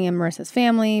she's telling him Marissa's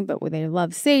family, but where they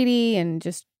love Sadie and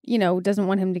just, doesn't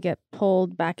want him to get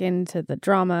pulled back into the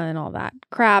drama and all that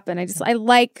crap. And I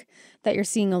like that you're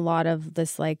seeing a lot of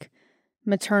this, like,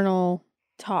 maternal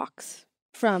talks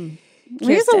from Kirsten.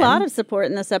 There's a lot of support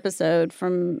in this episode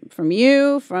from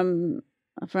you, from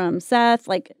Seth,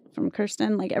 like from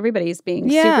Kirsten, like everybody's being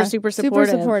super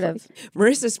supportive.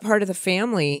 Marissa's part of the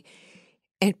family.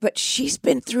 But she's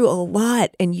been through a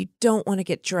lot, and you don't want to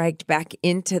get dragged back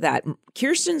into that.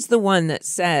 Kirsten's the one that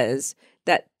says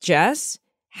that Jess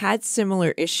had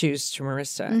similar issues to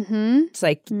Marissa. It's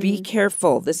like, be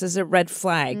careful. This is a red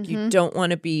flag. You don't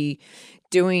want to be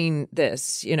doing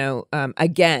this,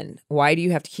 again. Why do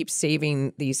you have to keep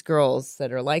saving these girls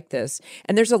that are like this?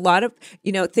 And there's a lot of,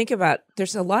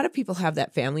 there's a lot of people have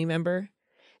that family member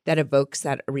that evokes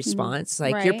that response.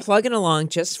 Like you're plugging along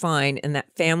just fine, and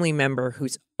that family member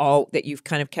who's all that you've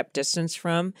kind of kept distance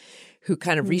from, who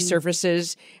kind of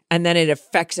resurfaces, and then it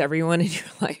affects everyone in your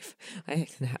life.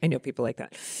 I know people like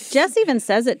that. Jess even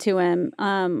says it to him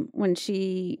when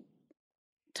she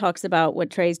talks about what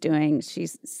Trey's doing. She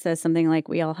says something like,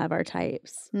 we all have our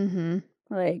types.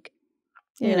 Like,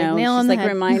 she's like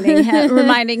reminding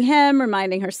him,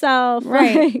 reminding herself.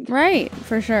 Right,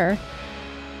 for sure.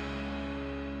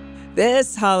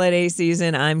 This holiday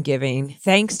season, I'm giving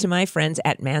thanks to my friends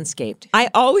at Manscaped. I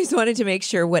always wanted to make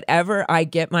sure whatever I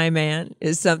get my man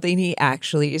is something he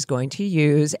actually is going to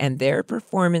use, and their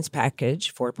Performance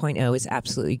Package 4.0 is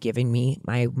absolutely giving me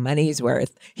my money's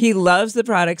worth. He loves the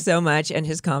product so much, and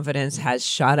his confidence has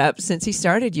shot up since he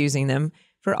started using them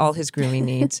for all his grooming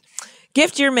needs.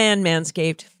 Gift your man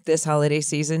Manscaped this holiday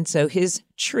season so his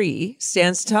tree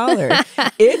stands taller,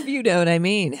 if you know what I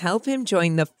mean. Help him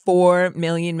join the 4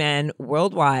 million men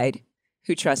worldwide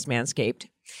who trust Manscaped.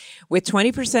 With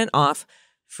 20% off,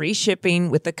 free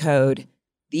shipping with the code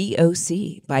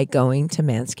THEOC by going to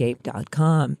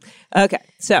manscaped.com. Okay,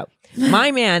 so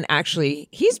my man actually,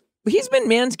 he's been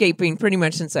manscaping pretty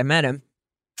much since I met him,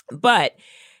 but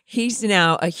he's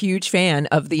now a huge fan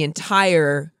of the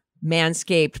entire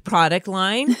Manscaped product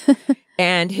line,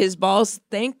 and his balls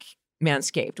thank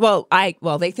Manscaped. Well,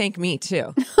 they thank me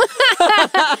too.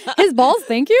 His balls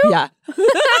thank you? Yeah.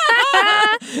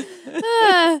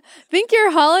 Think your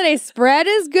holiday spread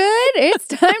is good? It's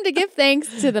time to give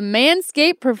thanks to the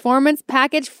Manscaped Performance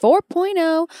Package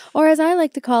 4.0, or as I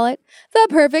like to call it, the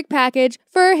perfect package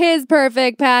for his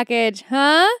perfect package,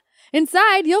 huh?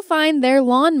 Inside, you'll find their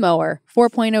Lawnmower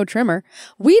 4.0 trimmer,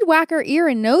 Weed Whacker ear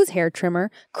and nose hair trimmer,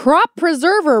 Crop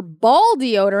Preserver ball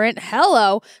deodorant,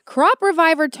 Crop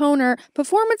Reviver toner,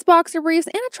 Performance boxer briefs,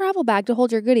 and a travel bag to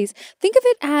hold your goodies. Think of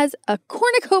it as a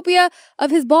cornucopia of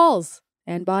his balls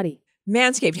and body.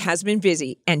 Manscaped has been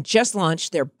busy and just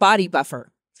launched their Body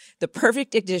Buffer, the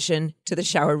perfect addition to the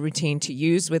shower routine to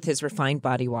use with his refined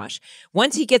body wash.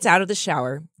 Once he gets out of the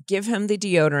shower, give him the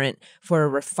deodorant for a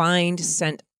refined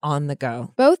scent on the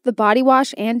go. Both the body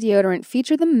wash and deodorant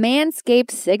feature the Manscaped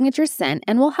signature scent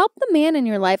and will help the man in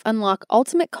your life unlock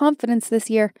ultimate confidence this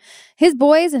year. His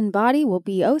boys and body will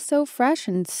be oh so fresh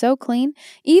and so clean.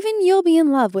 Even you'll be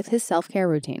in love with his self-care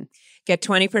routine. Get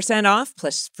 20% off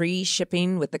plus free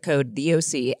shipping with the code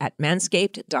THEOC at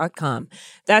manscaped.com.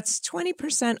 That's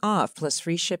 20% off plus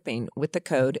free shipping with the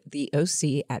code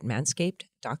THEOC at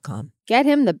manscaped.com. Get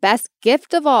him the best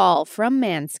gift of all from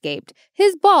Manscaped.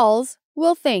 His balls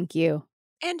will thank you.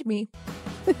 And me.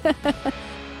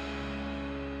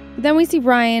 Then we see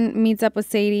Ryan meets up with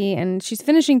Sadie, and she's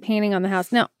finishing painting on the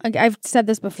house. Now, I've said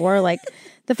this before, like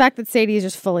the fact that Sadie is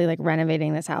just fully like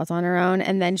renovating this house on her own,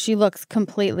 and then she looks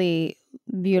completely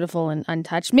beautiful and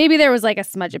untouched. Maybe there was like a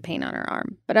smudge of paint on her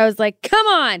arm, but I was like, come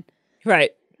on.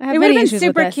 Right. It would have been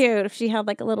super cute if she had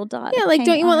like a little dot. Yeah, like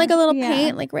don't you want like a little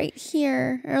paint like right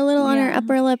here or a little on her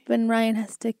upper lip, and Ryan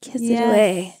has to kiss it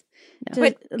away. No.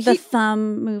 But the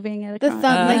thumb moving it across. The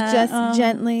thumb, like just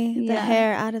gently, the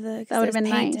hair out of the. That would have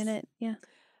been paint nice. In it. Yeah.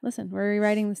 Listen, we're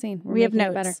rewriting the scene. We have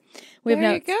notes. Better. We have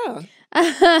notes. There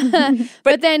you go.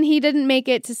 But then he didn't make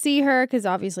it to see her because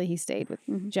obviously he stayed with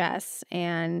Jess,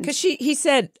 and because he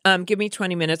said, "Give me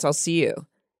 20 minutes, I'll see you."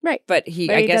 Right. But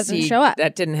I guess doesn't show up.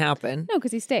 That didn't happen. No,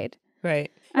 because he stayed.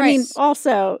 Right. I mean,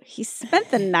 also he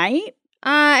spent the night.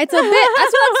 It's a bit.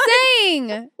 That's what I'm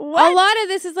saying. What? A lot of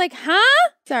this is like, huh?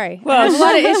 Sorry. Well, I have a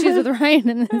lot of issues with Ryan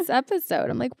in this episode.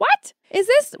 I'm like, what is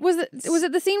this? Was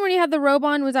it the scene where you had the robe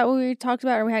on? Was that what we talked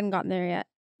about, or we hadn't gotten there yet?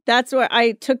 That's where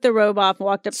I took the robe off,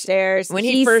 walked upstairs. When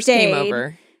he first stayed. came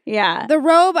over. Yeah. The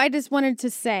robe. I just wanted to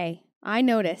say, I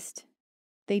noticed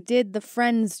they did the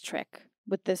Friends trick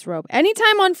with this robe.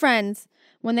 Anytime on Friends,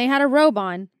 when they had a robe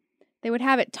on, they would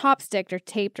have it top sticked or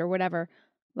taped or whatever,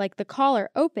 like the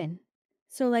collar open.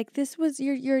 So, like, this was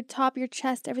your top, your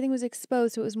chest, everything was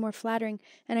exposed, so it was more flattering.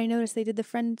 And I noticed they did the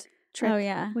Friend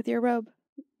trick with your robe.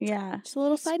 Yeah. Just a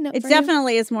little side note. It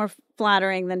definitely is more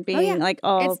flattering than being like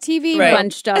all it's TV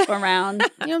bunched up around.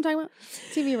 You know what I'm talking about?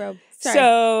 TV robe. Sorry.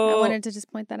 So I wanted to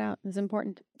just point that out. It's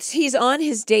important. He's on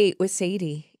his date with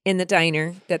Sadie in the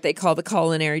diner that they call the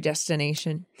culinary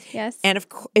destination. Yes. And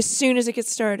as soon as it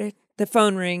gets started, the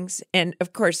phone rings. And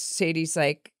of course, Sadie's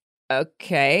like,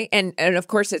 okay. And of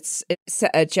course, it's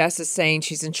Jess is saying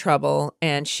she's in trouble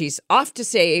and she's off to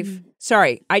save.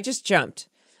 Sorry, I just jumped.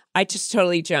 I just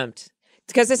totally jumped.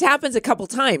 Because this happens a couple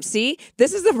times. See,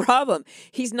 this is the problem.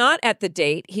 He's not at the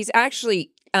date. He's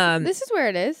actually. This is where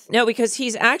it is. No, because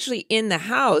he's actually in the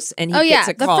house and he gets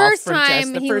a call the first from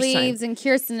time Jess. he leaves and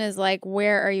Kirsten is like,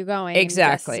 "Where are you going?"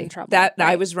 Exactly. And Jess is in trouble. That right.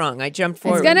 I was wrong. I jumped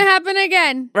forward. It's gonna happen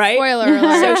again. Right? Spoiler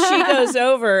alert. So she goes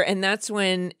over, and that's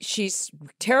when she's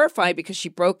terrified because she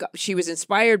broke up. She was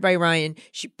inspired by Ryan.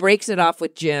 She breaks it off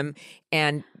with Jim,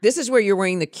 and this is where you're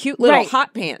wearing the cute little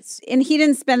hot pants. And he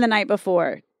didn't spend the night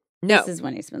before. No, this is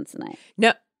when he spends the night.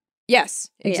 No, yes,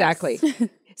 exactly. Yes.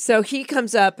 So he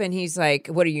comes up and he's like,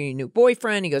 "What are you, your new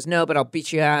boyfriend?" He goes, "No, but I'll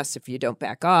beat your ass if you don't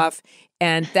back off."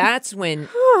 And that's when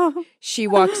she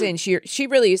walks in. She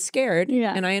really is scared,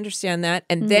 and I understand that.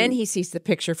 And then he sees the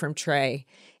picture from Trey,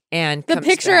 and the comes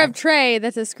picture back. of Trey.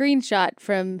 That's a screenshot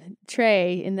from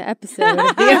Trey in the episode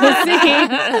of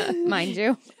the OC, mind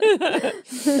you.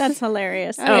 That's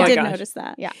hilarious. Oh I my did gosh. notice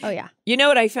that. Yeah. Oh yeah. You know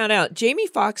what I found out? Jamie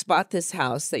Foxx bought this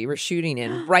house that you were shooting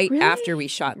in right Really? after we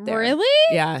shot there. Really?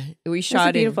 Yeah, we It's shot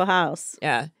a beautiful in. house.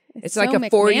 Yeah, it's so like a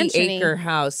McMansion-y. 40-acre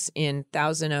house in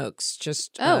Thousand Oaks,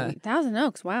 just Thousand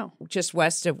Oaks. Wow. just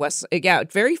west of West. Yeah,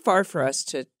 very far for us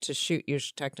to shoot.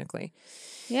 Technically,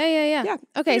 Yeah. Yeah,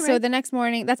 Okay, so anyway. the next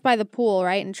morning, that's by the pool,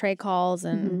 right? And Trey calls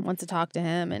and wants to talk to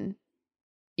him, and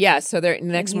yeah. So the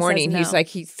next he morning, says he's no. like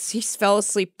he fell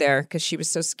asleep there because she was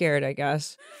so scared. I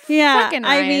guess. Yeah, Frickin'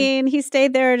 I Ryan. mean, he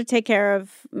stayed there to take care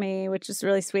of me, which is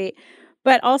really sweet.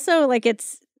 But also, like,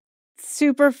 it's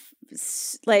super,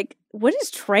 like, what is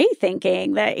Trey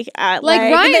thinking? That that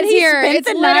Ryan's he here. spent It's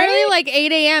the literally night? like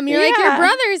 8 a.m. You're like, your Yeah.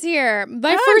 brother's here.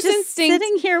 My Oh, first just instinct,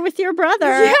 sitting here with your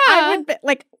brother. Yeah. I would be,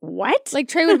 like, what? like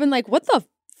Trey would have been like, what the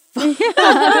fuck?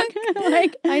 Yeah.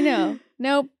 Like, I know.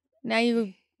 Nope. Now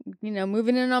you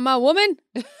moving in on my woman.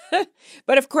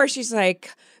 But of course, she's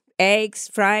like eggs,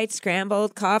 fried,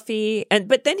 scrambled, coffee,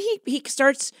 but then he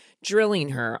starts drilling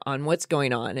her on what's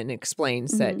going on and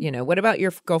explains that what about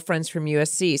your girlfriends from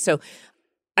USC? So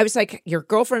I was like, your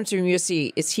girlfriends from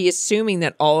USC, is he assuming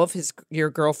that all of your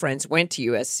girlfriends went to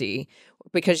USC?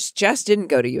 Because Jess didn't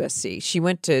go to USC. She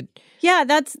went to. yeah,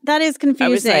 that is confusing. I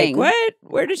was like, what?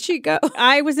 Where did she go?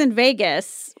 I was in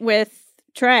Vegas with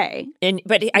Trey.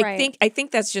 But I Right.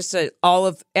 think that's just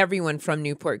everyone from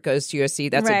Newport goes to USC.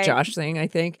 That's Right. a Josh thing, I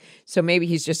think. So maybe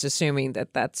he's just assuming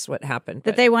that that's what happened.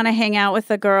 That they want to hang out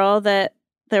with a girl that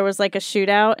there was like a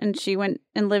shootout and she went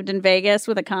and lived in Vegas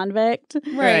with a convict.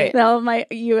 Right. All of my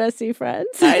USC friends.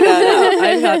 I know.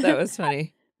 I thought that was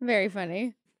funny. Very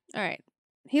funny. All right.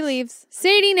 He leaves.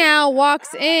 Sadie now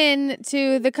walks in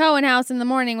to the Cohen house in the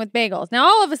morning with bagels. Now,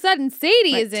 all of a sudden,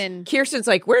 Sadie is in. Kirsten's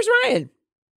like, "Where's Ryan?"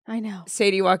 I know.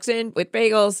 Sadie walks in with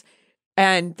bagels,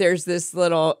 and there's this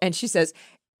little, and she says,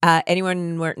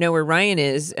 "Anyone know where Ryan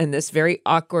is?" And this very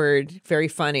awkward, very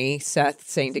funny Seth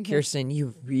saying to Kirsten,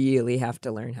 "You really have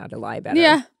to learn how to lie better."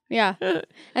 Yeah. Yeah. And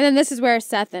then this is where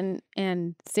Seth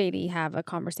and Sadie have a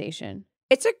conversation.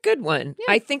 It's a good one. Yeah.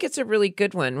 I think it's a really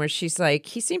good one where she's like,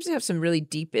 he seems to have some really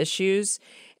deep issues.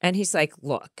 And he's like,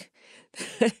 look,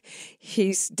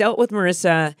 he's dealt with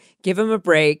Marissa. Give him a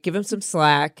break. Give him some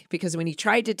slack. Because when he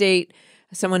tried to date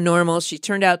someone normal, she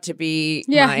turned out to be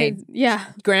my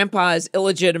grandpa's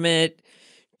illegitimate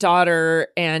daughter.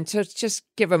 And so just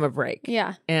give him a break.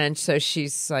 Yeah. And so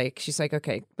she's like,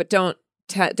 okay, but don't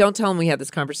tell him we had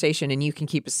this conversation and you can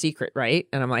keep a secret, right?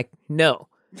 And I'm like, no.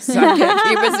 So I can't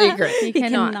keep a secret. He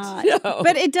cannot. No.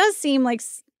 But it does seem like,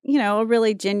 a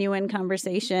really genuine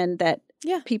conversation that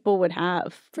people would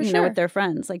have, For sure. with their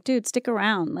friends. Like, dude, stick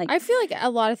around. Like, I feel like a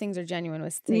lot of things are genuine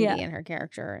with Sadie and her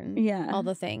character and all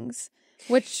the things.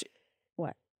 Which,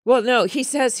 what? Well, no,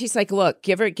 he's like, look,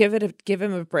 give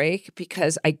him a break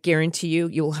because I guarantee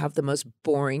you'll have the most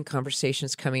boring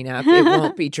conversations coming up. It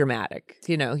won't be dramatic.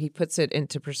 He puts it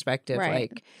into perspective,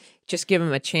 like, just give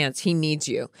him a chance. He needs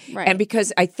you. Right. And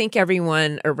because I think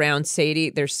everyone around Sadie,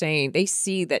 they're saying they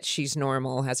see that she's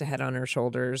normal, has a head on her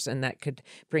shoulders, and that could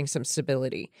bring some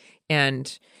stability.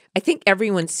 And I think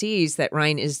everyone sees that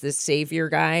Ryan is the savior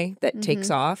guy that takes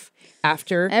off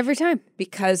after. Every time.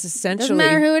 Because essentially. Doesn't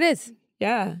matter who it is.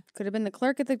 Yeah. Could have been the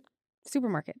clerk at the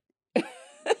supermarket.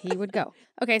 He would go.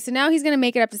 Okay, so now he's going to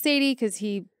make it up to Sadie because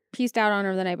he pieced out on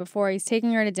her the night before. He's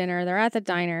taking her to dinner. They're at the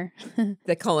diner.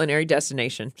 The culinary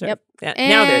destination. So, yep. Yeah, and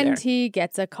now they're there. He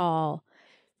gets a call.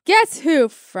 Guess who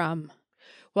from?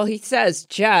 Well, he says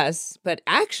Jess, but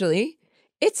actually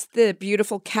it's the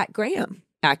beautiful Kat Graham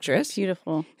actress.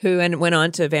 Beautiful. Who went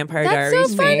on to Vampire That's Diaries.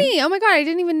 so funny. Oh my God, I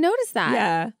didn't even notice that.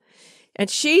 Yeah. And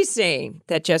she's saying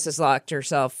that Jess has locked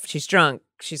herself. She's drunk.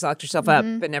 She's locked herself up,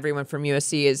 and everyone from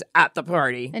USC is at the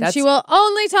party. And she will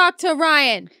only talk to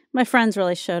Ryan. My friends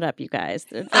really showed up, you guys.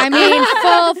 I mean,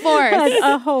 full force.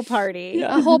 A whole party.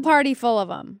 Yeah. A whole party full of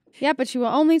them. Yeah, but she will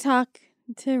only talk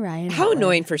to Ryan. How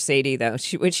annoying for Sadie, though.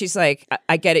 When she's like,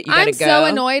 I get it, you gotta go. I'm so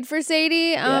annoyed for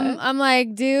Sadie. I'm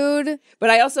like, dude.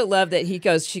 But I also love that she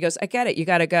goes, I get it, you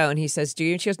gotta go. And he says, do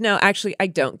you? And she goes, no, actually, I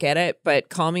don't get it, but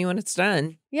call me when it's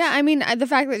done. Yeah, I mean, the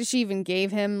fact that she even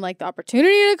gave him like the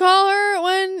opportunity to call her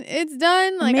when it's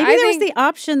done. Like, maybe there was the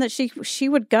option that she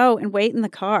would go and wait in the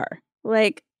car.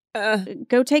 Like,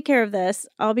 go take care of this.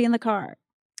 I'll be in the car.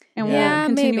 And we'll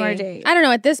continue our date. I don't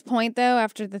know. At this point, though,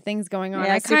 after the things going on,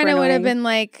 I kind of would have been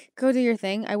like, go do your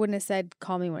thing. I wouldn't have said,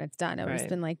 call me when it's done. I would have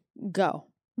been like, go.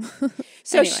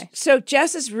 So anyway. So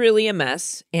Jess is really a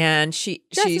mess, and she's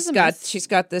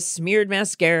got the smeared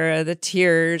mascara, the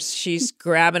tears. She's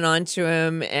grabbing onto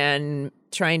him and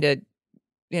trying to,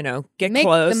 get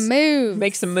close,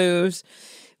 make some moves.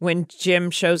 When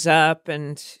Jim shows up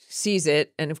and sees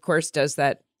it, and of course does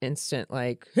that instant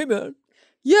like, hey man,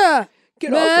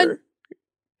 get off her.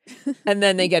 And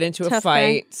then they get into a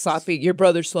fight. Sloppy, your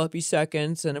brother's sloppy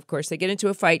seconds, and of course they get into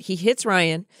a fight. He hits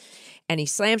Ryan, and he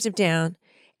slams him down.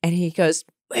 And he goes,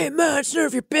 hey, man, it's none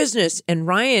of your business. And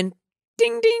Ryan,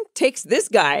 ding, ding, takes this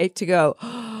guy to go,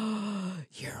 oh,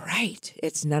 you're right.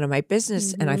 It's none of my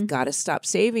business. And I've got to stop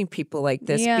saving people like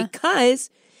this because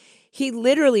he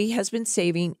literally has been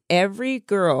saving every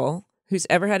girl who's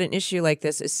ever had an issue like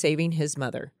this is saving his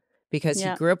mother because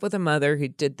he grew up with a mother who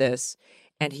did this.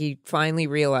 And he finally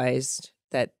realized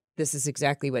that this is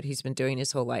exactly what he's been doing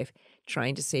his whole life,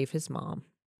 trying to save his mom.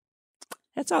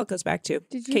 That's all it goes back to.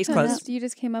 Did you Case closed. You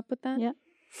just came up with that? Yeah.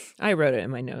 I wrote it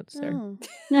in my notes there. Oh.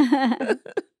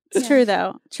 It's true,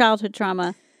 though. Childhood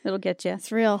trauma, it'll get you. It's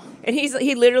real. And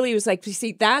he literally was like, you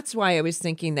see, that's why I was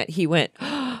thinking that he went,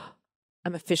 oh,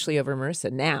 I'm officially over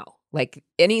Marissa now. Like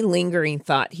any lingering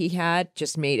thought he had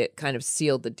just made it kind of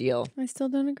sealed the deal. I still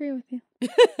don't agree with you.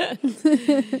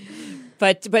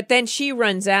 But then she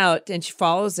runs out and she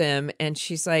follows him and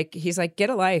he's like, get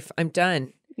a life. I'm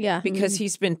done. Yeah. Because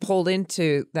he's been pulled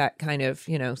into that kind of,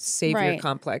 savior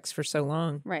complex for so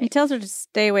long. Right. He tells her to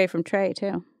stay away from Trey,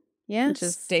 too. Yeah.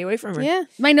 Just stay away from her. Yeah.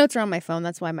 My notes are on my phone.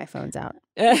 That's why my phone's out.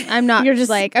 I'm not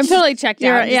I'm totally checked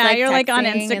out. You're like on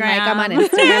Instagram. I'm on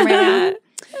Instagram right now.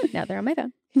 No, they're on my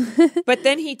phone. But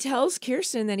then he tells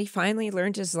Kirsten that he finally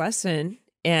learned his lesson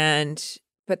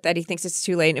but that he thinks it's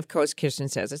too late. And of course, Kirsten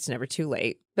says it's never too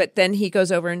late. But then he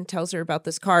goes over and tells her about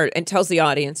this card and tells the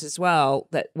audience as well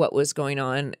that what was going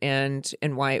on and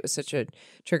why it was such a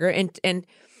trigger. And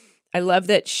I love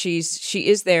that she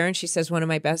is there and she says one of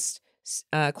my best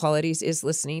qualities is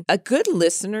listening. A good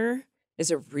listener is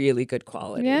a really good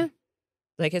quality. Yeah.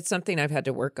 Like it's something I've had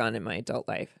to work on in my adult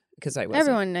life because I wasn't.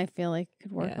 Everyone, I feel like,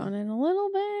 could work on it a little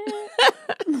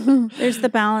bit. There's the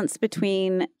balance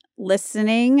between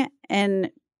listening and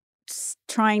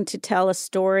trying to tell a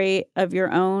story of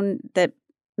your own that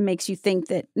makes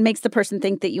the person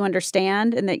think that you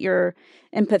understand and that you're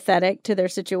empathetic to their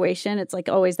situation. It's like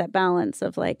always that balance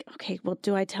of like, okay, well,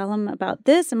 do I tell them about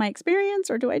this and my experience,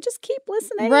 or do I just keep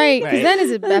listening? Right. Because then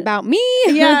is it about me?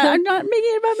 Yeah, I'm not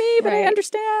making it about me, but I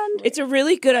understand. It's a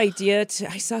really good idea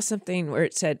I saw something where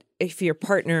it said, if your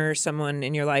partner or someone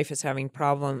in your life is having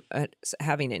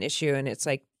having an issue, and it's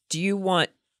like, do you want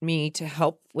me to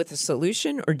help with a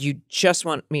solution, or do you just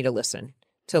want me to listen?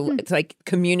 To like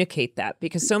communicate that,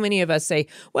 because so many of us say,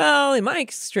 well, in my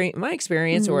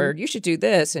experience, or you should do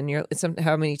this. And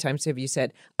how many times have you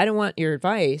said, I don't want your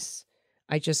advice.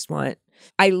 I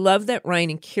love that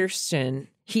Ryan and Kirsten,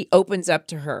 he opens up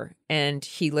to her and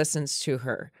he listens to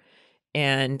her.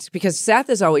 And because Seth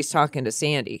is always talking to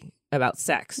Sandy about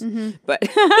sex, but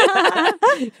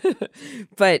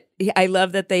I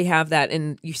love that they have that.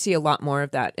 And you see a lot more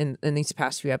of that in these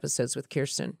past few episodes with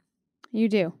Kirsten. You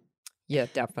do. Yeah,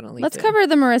 definitely. Let's cover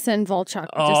the Marissa and Volchok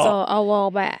just a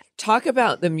while back. Talk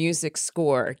about the music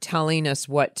score telling us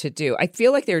what to do. I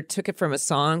feel like they took it from a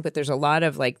song, but there's a lot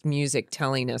of like music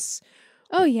telling us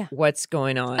what's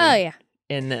going on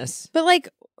in this. But like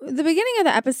the beginning of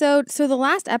the episode, so the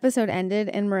last episode ended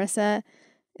and Marissa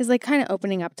is like kind of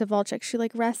opening up to Volchok. She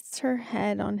like rests her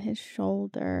head on his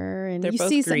shoulder, and they're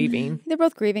both grieving. They're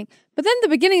both grieving. But then the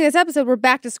beginning of this episode, we're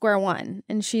back to square one,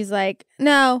 and she's like,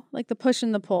 "No, like the push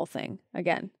and the pull thing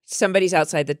again." Somebody's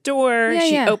outside the door.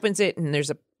 She opens it, and there's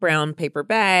a brown paper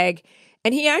bag,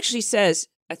 and he actually says,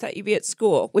 "I thought you'd be at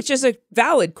school," which is a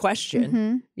valid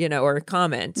question, or a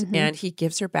comment. And he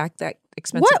gives her back that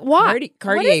expensive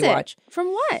Cartier watch. From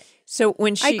what? So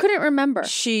when I couldn't remember.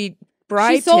 She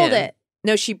bribed him. She sold it.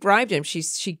 No, she bribed him. She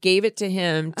gave it to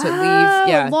him to leave.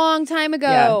 Yeah, a long time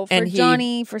ago for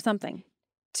Johnny for something.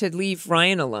 To leave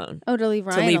Ryan alone. Oh, to leave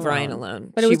Ryan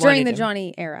alone. But it was during the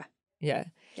Johnny era. Yeah.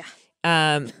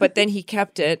 But then he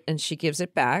kept it, and she gives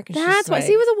it back. And that's why.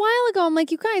 See, it was a while ago. I'm like,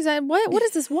 you guys, what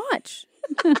is this watch?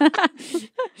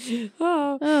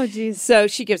 Oh, geez. So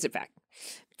she gives it back,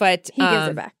 but he gives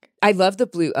it back. I love the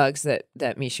blue Uggs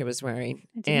that Misha was wearing.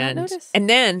 I did not notice. And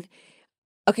then,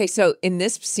 okay, so in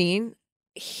this scene,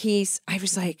 I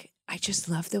was like, I just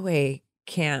love the way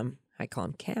Cam, I call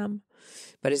him Cam,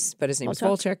 but his name is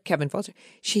Volchok, Kevin Volchok.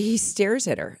 He stares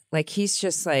at her like he's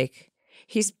just like,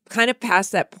 he's kind of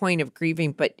past that point of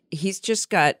grieving, but he's just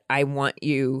got, I want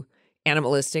you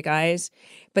animalistic eyes.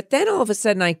 But then all of a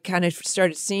sudden I kind of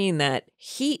started seeing that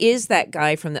he is that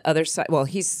guy from the other side. Well,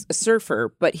 he's a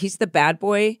surfer, but he's the bad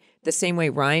boy the same way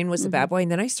Ryan was the bad boy.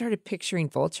 And then I started picturing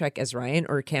Volchok as Ryan,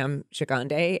 or Cam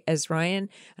Chagande as Ryan.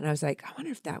 And I was like, I wonder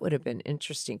if that would have been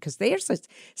interesting, because they are such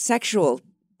sexual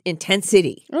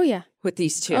intensity. Oh, yeah. With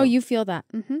these two. Oh, you feel that.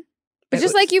 But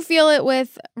just like you feel it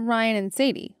with Ryan and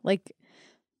Sadie. Like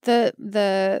the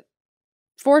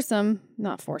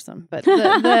not foursome, but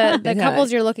the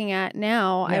couples you're looking at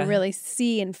now, I really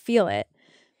see and feel it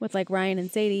with like Ryan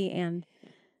and Sadie and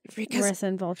Marissa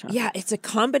and Volchok. Yeah, it's a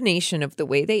combination of the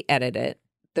way they edit it,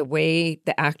 the way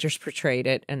the actors portrayed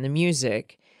it, and the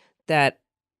music that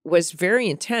was very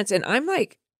intense. And I'm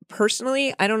like,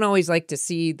 personally, I don't always like to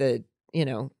see the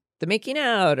making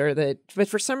out but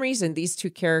for some reason, these two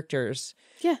characters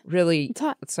really, it's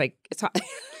hot. It's hot.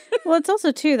 Well, it's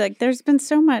also too like there's been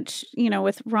so much,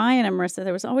 with Ryan and Marissa,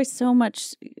 there was always so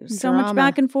much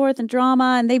back and forth and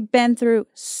drama, and they've been through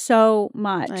so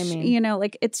much. I mean,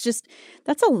 like it's just,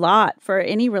 that's a lot for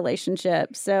any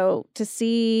relationship. So to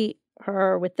see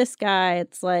her with this guy,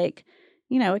 it's like,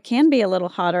 it can be a little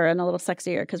hotter and a little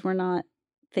sexier because we're not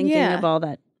thinking of all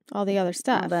the other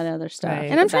stuff. Right.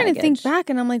 And I'm trying to think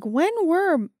back, and I'm like, when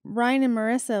were Ryan and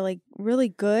Marissa like really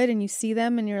good? And you see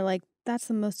them, and you're like, that's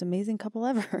the most amazing couple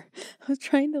ever. I was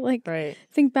trying to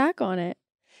think back on it.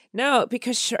 No,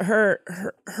 because her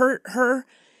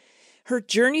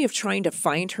journey of trying to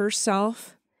find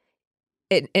herself,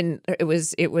 and it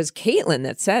was Caitlin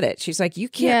that said it. She's like, you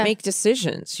can't make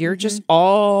decisions. You're just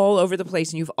all over the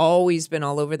place, and you've always been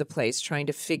all over the place trying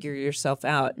to figure yourself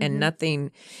out, and nothing,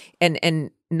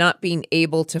 and not being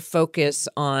able to focus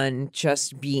on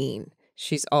just being.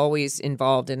 She's always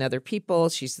involved in other people.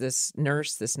 She's this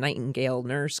nurse, this Nightingale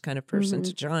nurse kind of person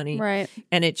to Johnny. Right.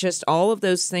 And it just, all of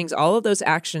those things, all of those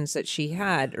actions that she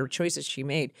had or choices she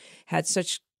made had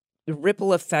such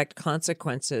ripple effect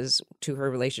consequences to her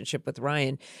relationship with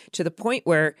Ryan, to the point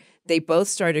where they both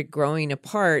started growing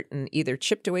apart and either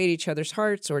chipped away at each other's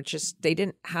hearts, or just they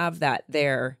didn't have that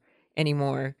there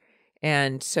anymore.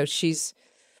 And so she's,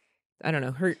 I don't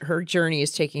know, her journey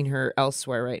is taking her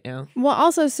elsewhere right now. Well,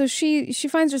 also, so she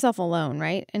finds herself alone,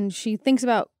 right? And she thinks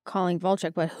about calling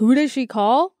Volchok, but who does she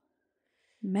call?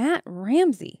 Matt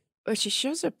Ramsey. But she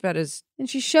shows up at his And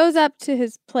she shows up to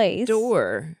his place.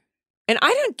 door. And I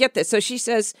don't get this. So she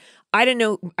says, I don't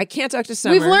know. I can't talk to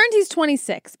Summer. We've learned he's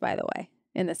 26, by the way,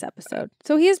 in this episode.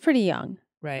 So he is pretty young,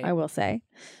 Right. I will say.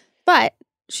 But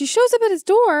she shows up at his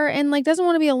door and like doesn't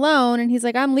want to be alone. And he's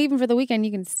like, I'm leaving for the weekend.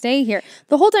 You can stay here.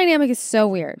 The whole dynamic is so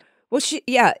weird. Well,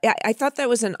 I thought that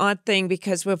was an odd thing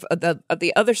because of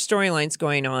the other storylines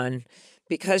going on,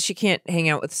 because she can't hang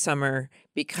out with Summer,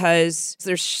 because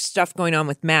there's stuff going on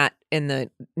with Matt in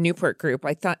the Newport group.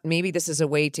 I thought maybe this is a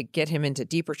way to get him into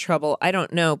deeper trouble. I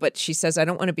don't know, but she says, I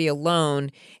don't want to be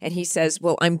alone. And he says,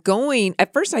 well, I'm going.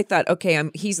 At first I thought, okay,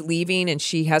 he's leaving and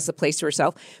she has the place to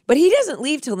herself, but he doesn't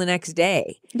leave till the next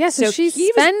day. Yeah, so she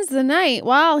spends the night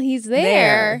while he's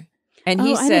there. And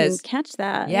he I says, didn't catch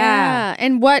that. Yeah.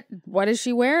 And what is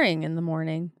she wearing in the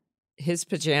morning? his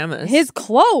pajamas. His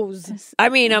clothes. I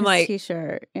mean, I'm like,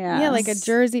 t-shirt. Yeah. Yeah, like a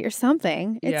jersey or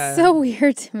something. It's Yeah. so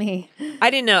weird to me. I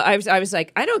didn't know. I was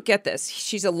like, I don't get this.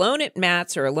 She's alone at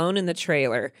Matt's or alone in the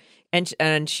trailer,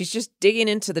 and she's just digging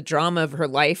into the drama of her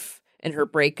life and her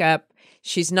breakup.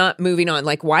 She's not moving on.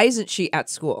 Like, why isn't she at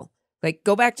school? Like,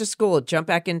 go back to school, jump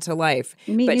back into life.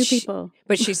 Meet new people.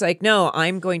 But she's like, no,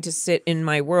 I'm going to sit in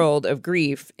my world of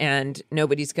grief, and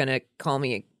nobody's going to call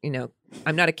me,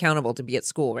 I'm not accountable to be at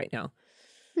school right now.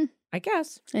 I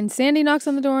guess. And Sandy knocks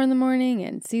on the door in the morning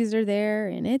and sees her there,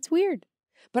 and it's weird.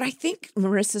 But I think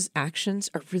Marissa's actions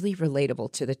are really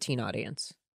relatable to the teen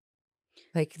audience.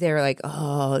 Like, they're like,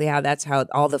 oh, yeah, that's how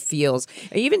all the feels.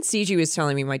 Even CG was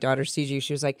telling me, my daughter CG,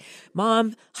 she was like,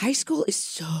 Mom, high school is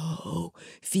so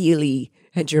feely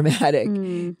and dramatic.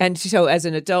 And so as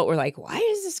an adult, we're like, why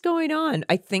is this going on?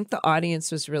 I think the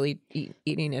audience was really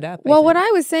eating it up. Well, what I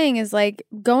was saying is like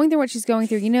going through what she's going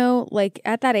through, like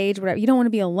at that age, whatever, you don't want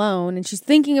to be alone. And she's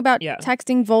thinking about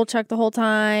texting Volchuk the whole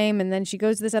time. And then she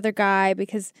goes to this other guy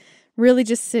because really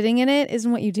just sitting in it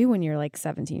isn't what you do when you're like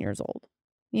 17 years old,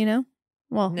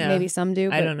 Well, No, maybe some do,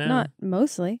 but I don't know. not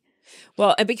mostly.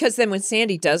 Well, and because then when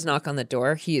Sandy does knock on the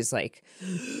door, he is like,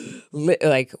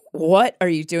 what are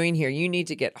you doing here? You need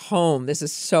to get home. This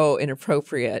is so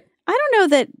inappropriate. I don't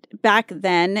know that back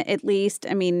then, at least.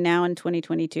 I mean, now in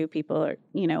 2022, people are,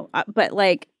 but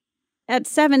like at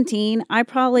 17, I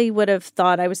probably would have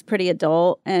thought I was pretty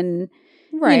adult. And,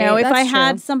 Right, if that's I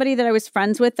had true. somebody that I was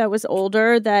friends with that was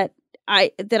older that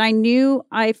I knew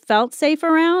I felt safe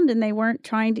around and they weren't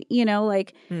trying to,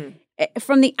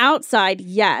 from the outside,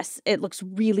 yes, it looks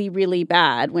really, really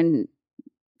bad when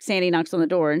Sandy knocks on the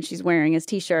door and she's wearing his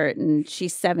t-shirt and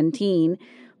she's 17.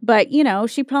 But,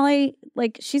 she probably,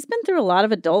 she's been through a lot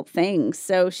of adult things.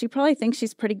 So she probably thinks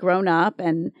she's pretty grown up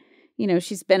and,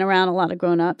 she's been around a lot of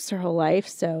grown-ups her whole life.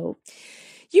 So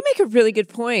You make a really good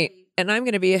point. And I'm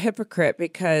going to be a hypocrite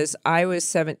because I was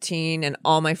 17 and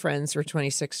all my friends were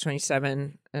 26,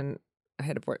 27, and I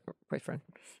had a boyfriend.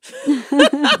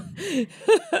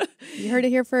 You heard it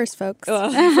here first, folks.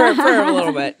 Well, for a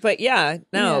little bit. But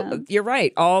you're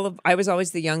right. I was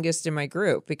always the youngest in my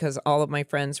group because all of my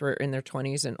friends were in their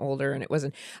 20s and older. And it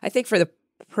wasn't, I think for the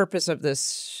purpose of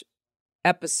this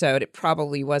episode, it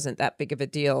probably wasn't that big of a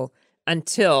deal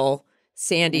until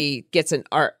Sandy gets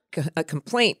a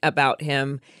complaint about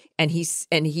him. And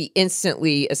he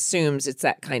instantly assumes it's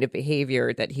that kind of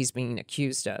behavior that he's being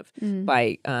accused of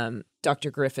by Dr.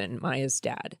 Griffin, Maya's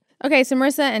dad. Okay, so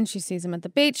Marissa, and she sees him at the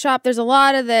bait shop. There's a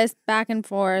lot of this back and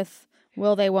forth.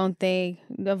 Will they, won't they,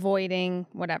 avoiding,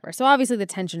 whatever. So obviously the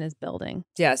tension is building.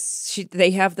 Yes,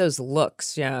 they have those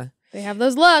looks, yeah. They have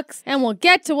those looks. And we'll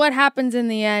get to what happens in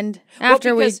the end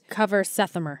after we cover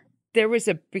Sethimer. There was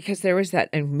that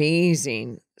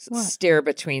amazing stare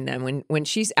between them when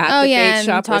she's at the bait and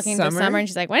shop talking with to Summer, and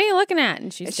she's like, "What are you looking at?"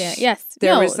 And she's staring. Yes,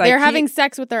 they're having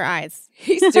sex with their eyes.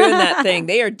 He's doing that thing.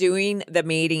 They are doing the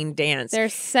mating dance. They're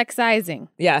sexizing.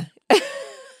 Yeah,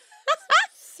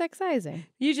 Sexizing.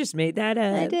 you just made that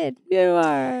up. I did. You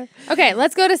are. Okay,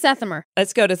 let's go to Sethimer.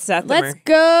 Let's go to Sethimer. Let's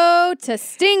go to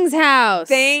Sting's house.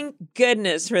 Thank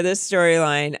goodness for this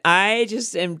storyline. I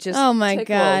just am Oh my tickled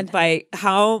God. by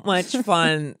how much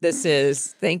fun this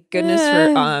is. Thank goodness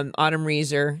for Autumn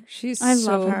Reeser. I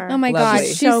love her. Oh my Lovely. God,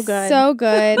 she's So good. so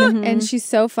good, and she's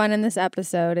so fun in this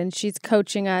episode, and she's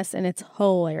coaching us, and it's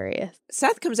hilarious.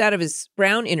 Seth comes out of his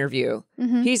Brown interview.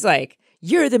 Mhm. He's like,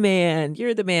 you're the man,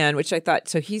 which I thought,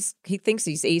 so he thinks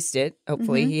he's aced it.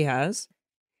 Hopefully he has.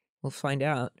 We'll find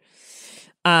out.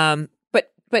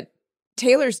 But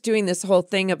Taylor's doing this whole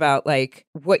thing about like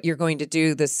what you're going to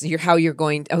do, how you're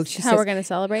going, How we're going to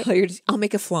celebrate. I'll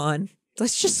make a flan.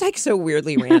 Let's just like so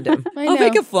weirdly random. I'll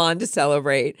make a flan to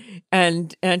celebrate.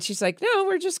 And she's like, no,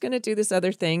 we're just going to do this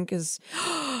other thing because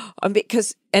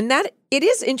that it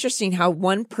is interesting how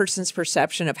one person's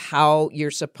perception of how you're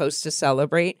supposed to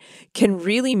celebrate can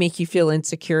really make you feel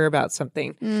insecure about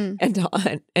something.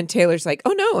 And Taylor's like,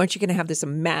 oh no, aren't you going to have this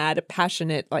mad,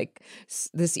 passionate like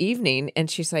this evening? And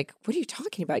she's like, what are you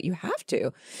talking about? You have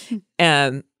to.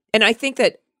 And I think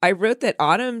that I wrote that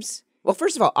well,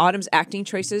 first of all, Autumn's acting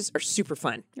choices are super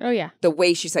fun. Oh, yeah. The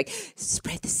way she's like,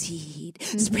 spread the seed,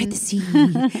 spread the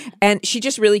seed. And she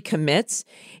just really commits.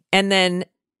 And then,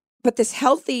 but this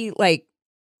healthy, like,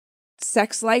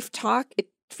 sex life talk, it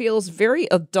feels very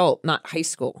adult, not high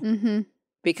school.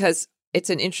 Because it's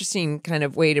an interesting kind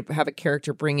of way to have a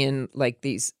character bring in, like,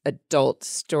 these adult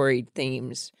storied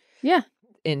themes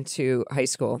into high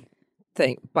school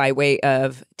thing by way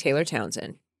of Taylor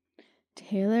Townsend.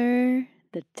 Taylor...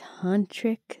 the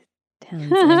Tantric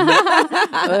Townsend.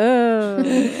 Oh.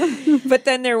 But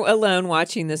then they're alone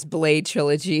watching this Blade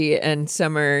trilogy, and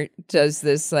Summer does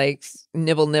this like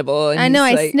nibble. And I know,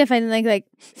 I like, sniff and like.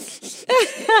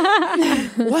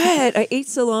 What? I ate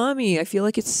salami. I feel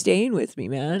like it's staying with me,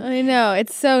 man. I know,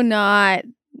 it's so not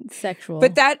sexual.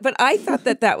 But I thought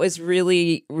that was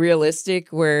really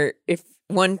realistic. Where if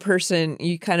one person,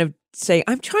 you kind of say,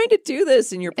 I'm trying to do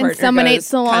this, and your partner and someone ate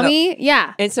salami,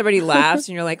 and somebody laughs,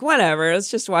 and you're like, whatever, let's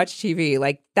just watch TV.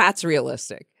 Like, that's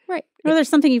realistic. Right. Or there's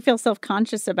something you feel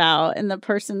self-conscious about, and the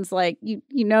person's like, you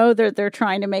know they're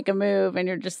trying to make a move, and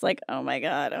you're just like, oh my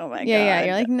God. Yeah,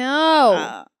 you're like,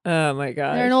 no. Oh my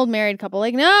God. They're an old married couple.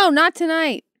 Like, no, not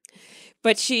tonight.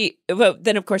 But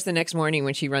then of course the next morning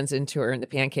when she runs into her in the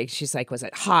pancakes, she's like, was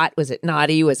it hot? Was it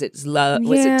naughty? Was it love?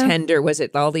 Was it tender? Was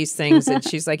it all these things? And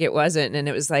she's like, it wasn't. And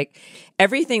it was like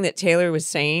everything that Taylor was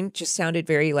saying just sounded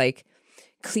very like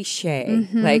cliche.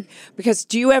 Like, because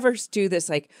do you ever do this?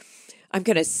 Like, I'm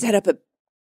going to set up a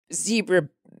zebra,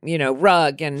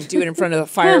 rug and do it in front of the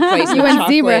fireplace with chocolate.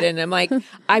 Zebra. And I'm like,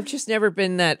 I've just never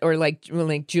been that. Or like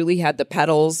when Julie had the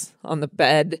petals on the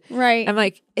bed. Right. I'm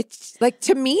like, it's like,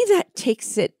 to me, that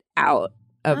takes it out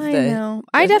of I know.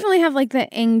 I definitely have like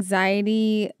the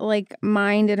anxiety, like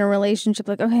mind in a relationship.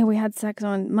 Like, okay, we had sex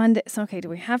on Monday. So, okay, do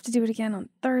we have to do it again on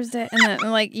Thursday? And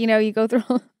then like, you go through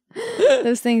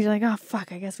those things. You're like, oh,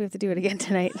 fuck, I guess we have to do it again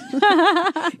tonight.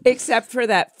 Except for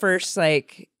that first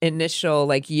like initial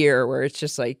like year where it's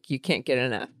just like, you can't get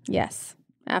enough. Yes.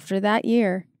 After that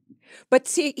year. But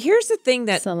see, here's the thing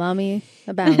that salami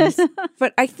abounds.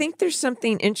 But I think there's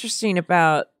something interesting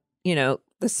about, the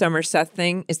Summer Seth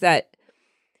thing is that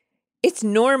it's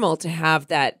normal to have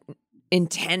that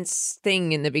intense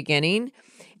thing in the beginning.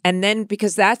 And then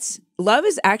because love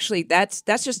is actually, that's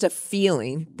just a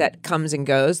feeling that comes and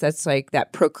goes. That's like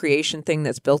that procreation thing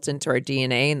that's built into our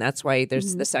DNA. And that's why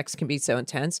there's the sex can be so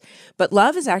intense. But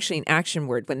love is actually an action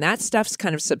word. When that stuff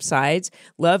kind of subsides,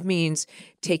 love means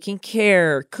taking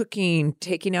care, cooking,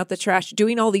 taking out the trash,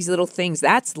 doing all these little things.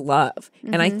 That's love.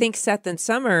 And I think Seth and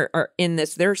Summer are in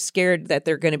this, they're scared that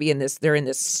they're going to be they're in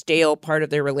this stale part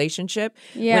of their relationship.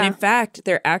 Yeah. When in fact,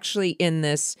 they're actually in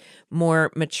this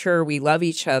more mature, we love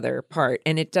each other part.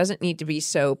 And it doesn't need to be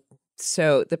so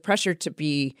the pressure to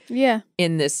be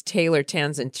in this Taylor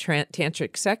Townsend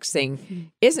tantric sex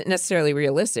thing isn't necessarily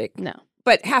realistic. No.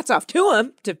 But hats off to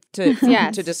him to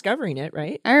discovering it,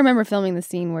 right? I remember filming the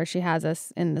scene where she has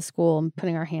us in the school and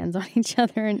putting our hands on each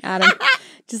other, and Adam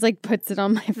just like puts it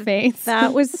on my face.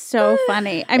 That was so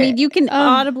funny. I mean, you can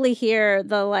audibly hear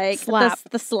the like slap.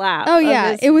 The slap. Oh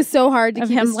yeah, it was so hard to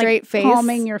keep a straight face,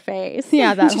 calming your face.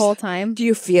 Yeah, that whole time. Do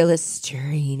you feel a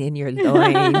stirring in your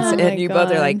loins? And you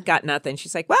both are like, got nothing.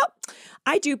 She's like, well,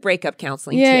 I do breakup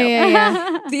counseling too.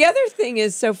 Yeah. The other thing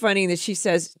is so funny that she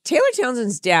says Taylor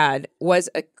Townsend's dad was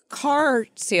a car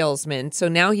salesman, so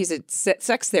now he's a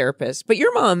sex therapist. But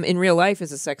your mom in real life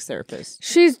is a sex therapist.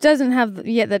 She doesn't have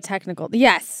the technical.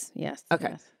 Yes.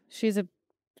 Okay. Yes.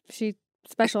 She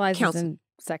specializes in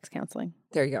sex counseling.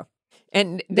 There you go.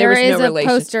 And there is no a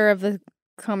poster of the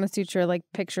Kama Sutra like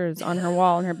pictures on her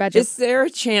wall in her bedroom. Is there a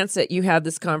chance that you had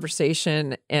this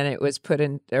conversation and it was put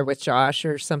in there with Josh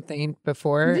or something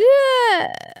before?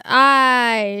 Yeah,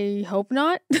 I hope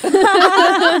not.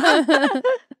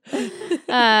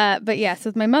 But yes,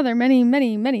 with my mother many,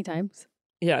 many, many times.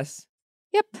 Yes.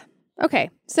 Yep. Okay.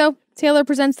 So Taylor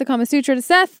presents the Kama Sutra to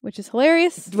Seth, which is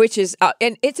hilarious. Which is,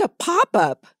 and it's a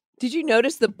pop-up. Did you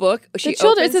notice the book? It's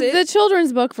the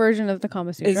children's book version of the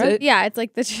Kama Sutra. Is it? Yeah, it's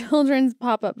like the children's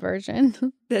pop-up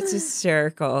version. That's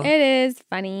hysterical. It is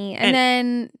funny. And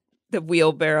then the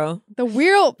wheelbarrow.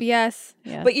 Yes.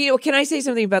 But can I say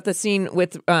something about the scene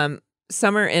with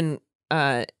Summer and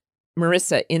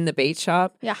Marissa in the bait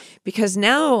shop? Yeah. Because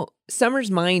now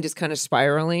Summer's mind is kind of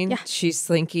spiraling. Yeah. She's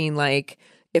thinking like,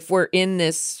 if we're in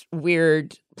this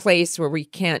weird place where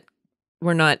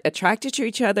we're not attracted to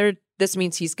each other, this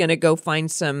means he's going to go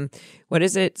find some, what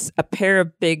is it? A pair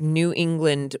of big New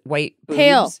England white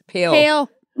boobs. Pale.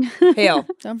 Pale.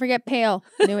 Don't forget pale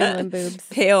New England boobs.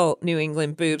 Pale New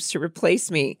England boobs to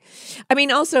replace me. I mean,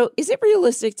 also, is it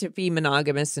realistic to be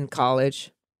monogamous in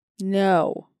college?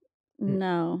 No.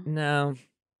 No. No.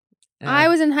 I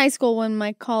was in high school when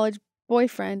my college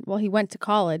boyfriend, he went to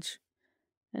college.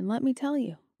 And let me tell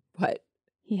you. What?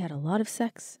 He had a lot of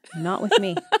sex, not with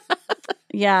me.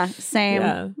 Yeah, same.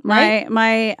 Yeah.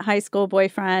 My high school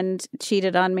boyfriend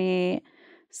cheated on me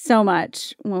so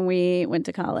much when we went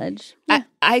to college.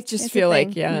 I just It's feel a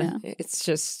like, thing. it's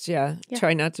just, yeah. Yeah.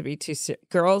 Try not to be too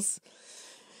girls,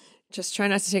 just try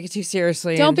not to take it too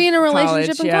seriously. Don't be in a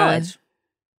relationship in college.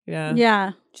 Yeah.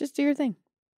 Yeah. Just do your thing.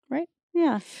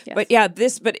 Yeah.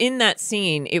 Yes. But in that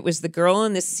scene, it was the girl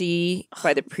in the sea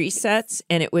by the presets,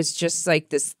 and it was just like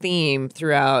this theme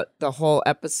throughout the whole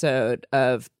episode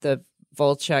of the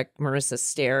Volchek Marissa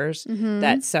Stairs,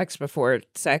 that sex before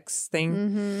sex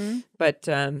thing. But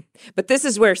this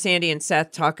is where Sandy and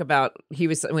Seth talk about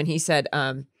when he said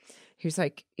he was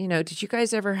like, did you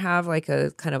guys ever have like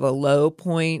a kind of a low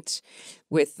point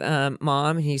with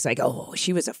mom? And he's like, oh,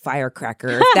 she was a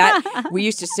firecracker. That we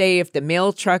used to say, if the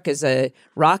mail truck is a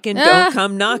rockin', don't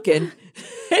come knocking.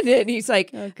 And then he's like,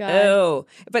 Oh, God. oh,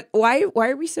 but why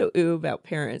are we so ooh about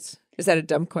parents? Is that a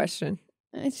dumb question?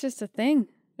 It's just a thing.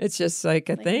 It's just like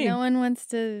a thing. No one wants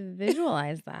to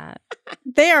visualize that.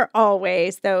 They are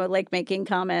always, though, like making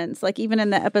comments. Like even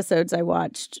in the episodes I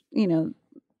watched,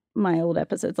 my old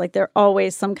episodes, like they're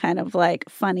always some kind of like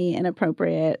funny,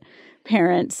 inappropriate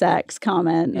parent sex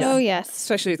comment. Oh, yes.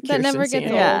 Especially with That Kirsten never gets Sandy.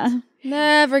 old. Yeah.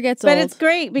 Never gets But old. it's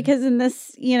great because in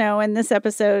this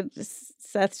episode,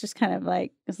 Seth's just kind of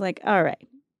like, it's like, all right,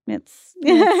 it's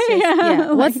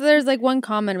yeah. like- There's like one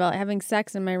comment about having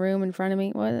sex in my room in front of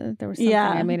me. There was something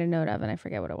I made a note of, and I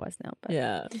forget what it was now. But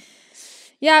Yeah.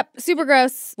 yeah, super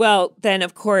gross. Well, then,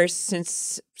 of course,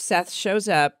 since Seth shows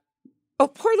up, oh,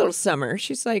 poor little Summer.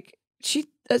 She's like, she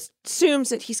assumes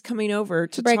that he's coming over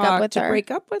to break up with her. break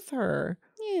up with her.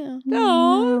 Yeah,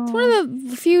 No. it's one of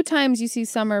the few times you see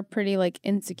Summer pretty like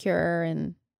insecure,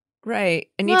 and Right.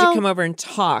 I need Well, to come over and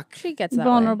talk. she gets that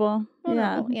vulnerable. way.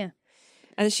 Vulnerable, yeah.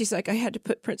 And she's like, I had to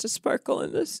put Princess Sparkle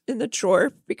in the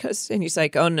drawer and he's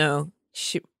like, oh no,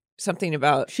 something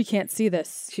about She can't see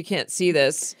this. she can't see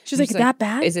this. She's like, that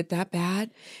bad? Is it that bad?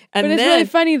 And But it's then really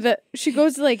funny that she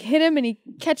goes to like hit him, and he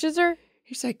catches her.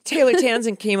 he's like, Taylor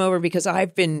Tanzen came over because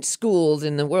I've been schooled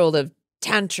in the world of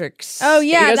tantrics. Oh,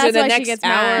 yeah, He goes, that's in the why she next gets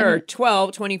hour mad. or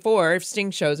 12, 24, if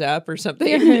Sting shows up or something.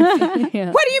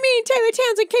 Yeah. What do you mean Taylor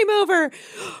Tanzen came over?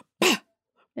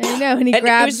 I know, and he And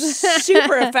grabs. it was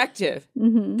super effective.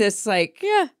 Mhm. This like,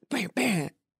 Yeah, bam, bam.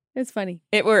 it's funny.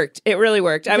 It worked. It really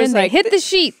worked. I Then was they like, hit the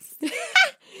sheets.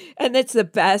 and it's the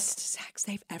best sex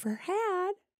they've ever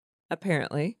had,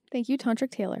 apparently. Thank you,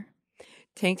 Tantric Taylor.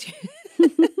 Tank.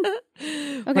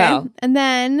 Okay, Well, and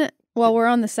then we're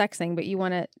on the sex thing, but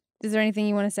is there anything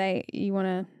you want to say?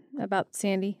 About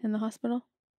Sandy in the hospital?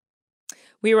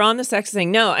 we were on the sex thing.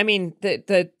 No, I mean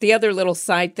the other little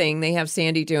side thing they have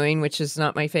Sandy doing, which is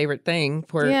not my favorite thing.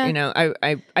 Poor, Yeah.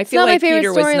 I feel not my like favorite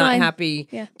Peter was not storyline. happy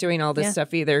Yeah. doing all this Yeah.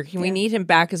 stuff either. We Yeah. need him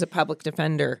back as a public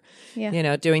defender.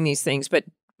 Yeah. Doing these things, but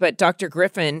Dr.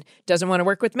 Griffin doesn't want to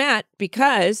work with Matt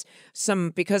because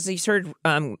he's heard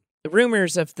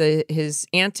rumors of his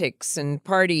antics and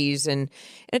parties, and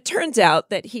it turns out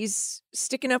that he's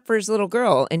sticking up for his little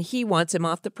girl, and he wants him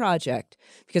off the project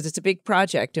because it's a big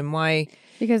project. And why?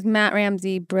 Because Matt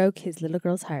Ramsey broke his little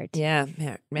girl's heart. Yeah,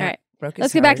 Matt All right. broke his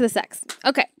Let's get back heart. to the sex.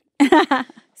 Okay.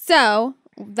 So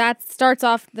that starts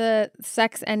off the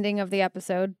sex ending of the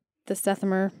episode. The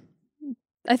Sethimer.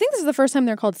 I think this is the first time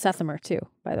they're called Sethimer too,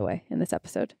 by the way, in this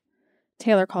episode.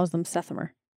 Taylor calls them Sethimer.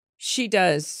 She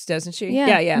does, doesn't she?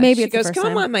 Yeah, yeah. maybe she it's the goes, first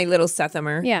 "Come time." on, my little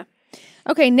Sethimer." Yeah.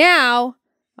 Okay, now,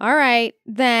 all right,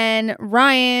 then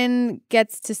Ryan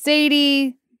gets to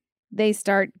Sadie. They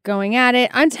start going at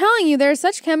it. I'm telling you, there's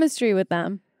such chemistry with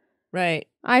them. Right.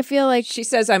 I feel like She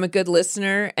says, "I'm a good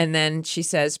listener," and then she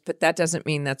says, "But that doesn't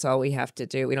mean that's all we have to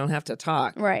do. We don't have to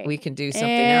talk. Right. We can do something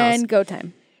and else." go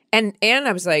time. And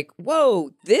I was like, "Whoa,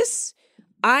 this!"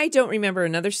 I don't remember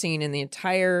another scene in the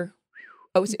entire.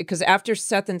 Oh, because after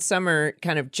Seth and Summer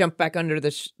kind of jump back under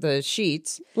the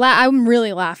sheets. I'm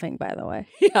really laughing, by the way.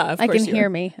 Yeah, of I course can you hear are.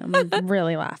 me. I'm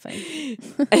really laughing.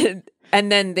 And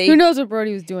then they. Who knows what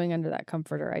Brody was doing under that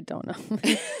comforter? I don't know.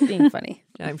 Being funny.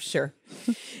 I'm sure.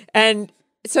 And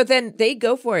so then they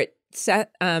go for it.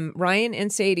 Ryan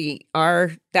and Sadie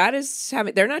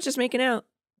they're not just making out.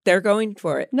 They're going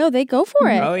for it. No, they go for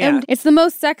it. Oh, yeah. And it's the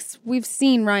most sex we've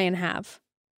seen Ryan have.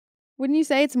 Wouldn't you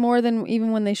say it's more than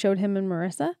even when they showed him and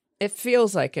Marissa? It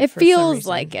feels like it. It for some feels reason.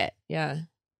 like it. Yeah.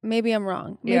 Maybe I'm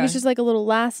wrong. Maybe Yeah. it's just like a little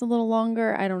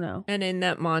longer. I don't know. And in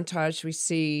that montage, we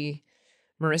see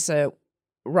Marissa,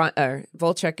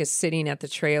 Volchek is sitting at the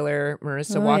trailer.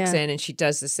 Marissa walks in and she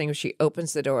does this thing where she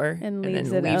opens the door And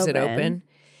then leaves it open.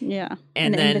 Yeah.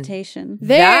 And an then invitation.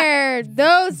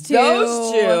 Those two.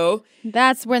 Those two.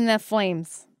 That's when the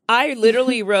flames. I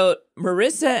literally wrote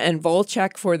Marissa and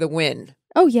Volchek for the win.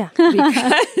 Oh, yeah.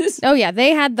 Because Oh, yeah. They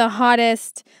had the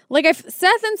hottest. Like,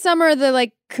 Seth and Summer are the,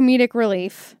 like, comedic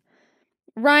relief.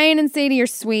 Ryan and Sadie are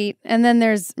sweet. And then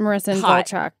there's Marissa and Hot.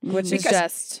 Volchek, which is Because-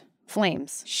 just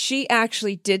flames. she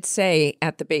actually did say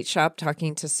at the bait shop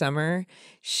talking to Summer,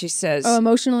 she says, Oh,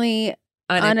 emotionally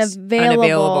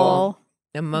unavailable,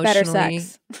 emotionally. better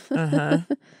sex. Uh-huh.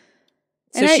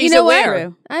 So And she's you know aware.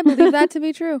 what? I believe that to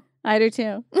be true. I do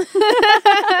too.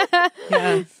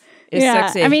 Yeah. It's yeah.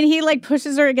 sexy. I mean, he like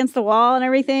pushes her against the wall and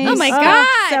everything. Oh, my God.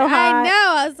 So hot. I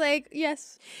know. I was like,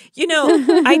 yes. You know,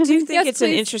 I do think Yes, it's an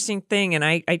please. interesting thing, and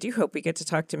I do hope we get to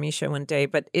talk to Misha one day.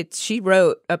 But she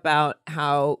wrote about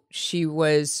how she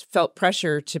felt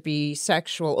pressure to be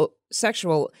sexual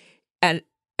at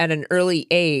an early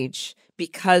age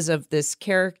because of this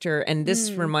character, and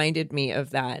this reminded me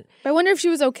of that. I wonder if she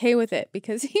was okay with it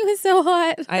because he was so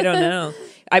hot. I don't know.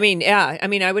 I mean, yeah. I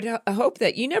mean, I would hope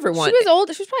that you never want. She was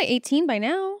old. She was probably 18 by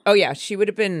now. Oh yeah, she would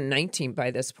have been 19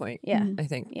 by this point. Yeah. I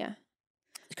think Yeah.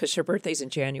 because her birthday's in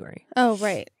January, Oh,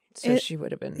 right. so It- she would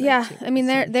have been. Yeah. 19 I mean,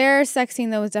 by this time. their sex scene,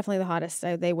 though, was definitely the hottest.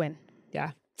 They win.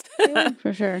 Yeah. They win.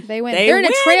 For sure. They win. They They're in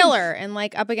win. a trailer and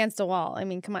like up against a wall. I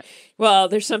mean, come on. Well,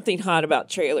 there's something hot about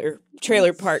trailer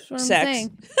part That's what I'm sex.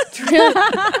 saying.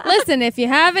 Listen, if you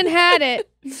haven't had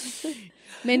it,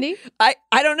 Mindy. I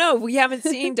don't know. We haven't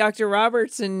seen Dr.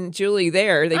 Roberts and Julie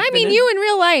there. They've I been mean, in- you in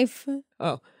real life.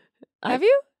 Oh, Have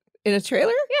you? in a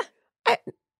trailer? Yeah.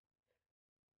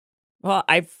 Well,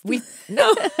 I don't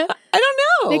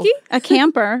know. Nikki? A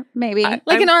camper, maybe. I-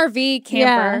 Like I'm- an RV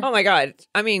camper. Oh my God.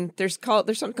 I mean, there's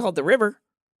something called the river.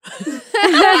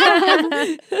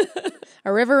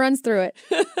 A river runs through it.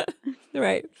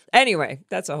 Right. Anyway,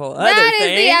 that's a whole other That is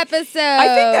thing. the episode.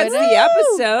 I think that's the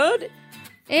episode.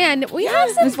 And we have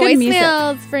some It's good music.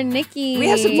 voicemails for Nikki. We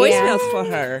have some voicemails for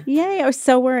her. Yay. I was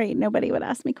so worried nobody would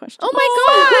ask me questions. Oh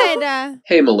my God.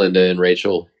 Hey, Melinda and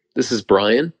Rachel. This is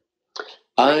Brian.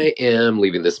 I am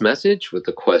leaving this message with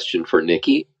a question for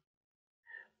Nikki.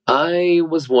 I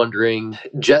was wondering,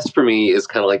 Jess for me is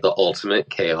kind of like the ultimate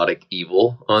chaotic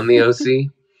evil on the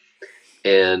OC.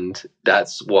 And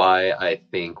that's why I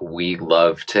think we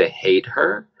love to hate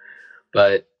her.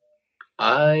 But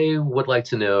I would like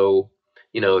to know,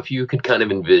 if you could kind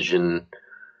of envision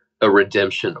a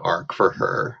redemption arc for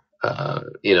her.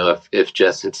 If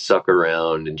Jess had stuck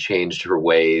around and changed her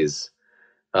ways,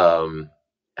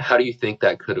 how do you think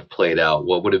that could have played out?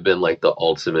 What would have been like the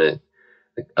ultimate,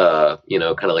 kind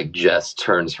of like Jess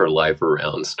turns her life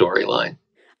around storyline?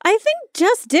 I think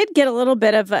Jess did get a little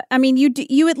bit of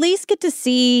you at least get to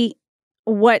see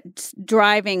what's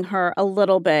driving her a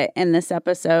little bit in this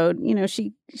episode.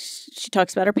 She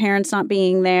talks about her parents not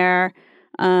being there,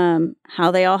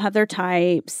 how they all have their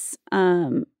types.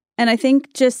 And I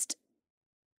think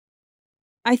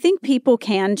people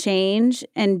can change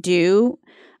and do.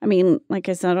 I mean, like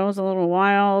I said, I was a little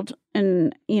wild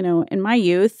in my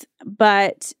youth,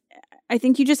 but I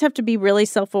think you just have to be really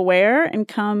self-aware and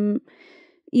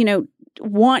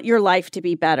want your life to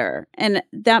be better. And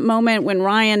that moment when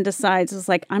Ryan decides, is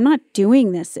like, I'm not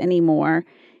doing this anymore.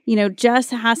 Jess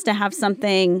has to have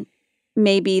something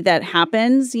maybe that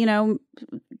happens,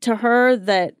 to her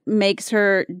that makes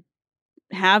her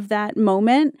have that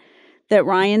moment that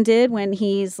Ryan did when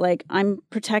he's like, I'm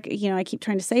protecting, I keep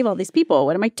trying to save all these people.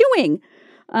 What am I doing?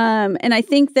 And I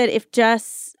think that if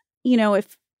Jess,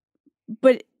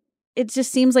 but it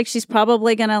just seems like she's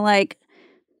probably going to like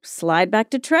slide back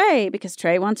to Trey because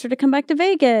Trey wants her to come back to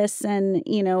Vegas. And,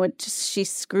 she's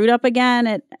screwed up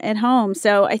again at home.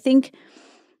 So I think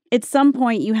at some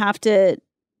point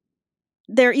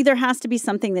there either has to be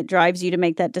something that drives you to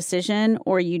make that decision,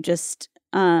 or you just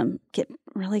get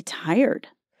really tired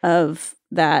of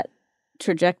that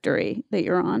trajectory that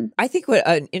you're on. I think what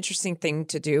an interesting thing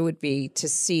to do would be to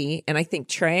see, and I think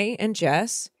Trey and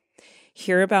Jess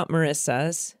hear about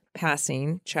Marissa's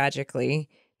passing tragically.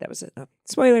 That was a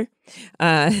spoiler.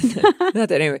 Not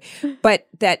that anyway, but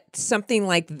that something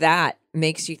like that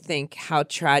makes you think how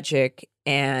tragic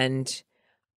and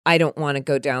I don't want to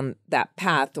go down that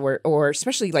path, or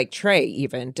especially like Trey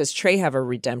even. Does Trey have a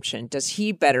redemption? Does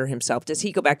he better himself? Does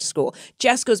he go back to school?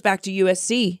 Jess goes back to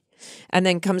USC and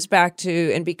then comes back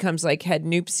to and becomes like head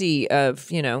noopsie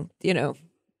of, you know,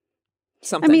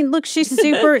 something. I mean, look, she's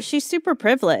super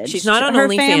privileged. She's not on Her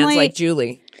OnlyFans family, like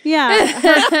Julie.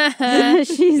 Yeah.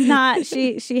 She's not.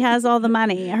 She has all the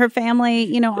money. Her family,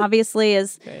 you know, obviously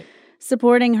is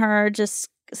supporting her, just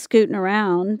scooting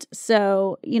around.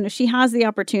 So, you know, she has the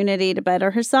opportunity to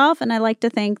better herself. And I like to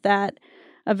think that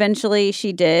eventually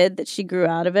she did, that she grew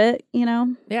out of it, you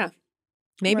know? Yeah.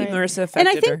 Maybe Right. Marissa affected And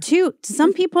I think, her. too,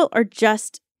 some people are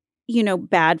just, you know,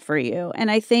 bad for you.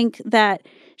 And I think that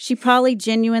she probably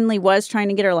genuinely was trying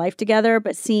to get her life together,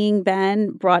 but seeing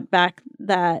Ben brought back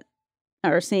that,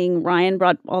 or seeing Ryan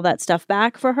brought all that stuff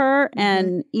back for her. Mm-hmm.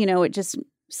 And, you know, it just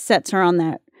sets her on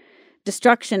that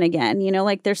destruction again. You know,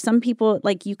 like there's some people,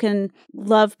 like you can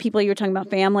love people. You were talking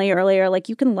about family earlier. Like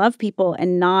you can love people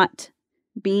and not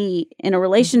be in a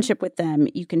relationship with them.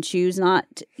 You can choose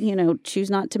not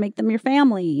to make them your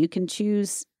family. You can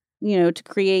choose, you know, to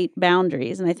create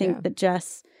boundaries. And I think that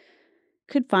Jess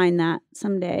could find that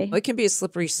someday. Well, it can be a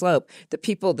slippery slope. The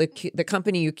people, the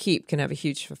company you keep can have a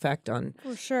huge effect on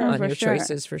For sure. on for your sure.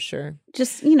 choices, for sure.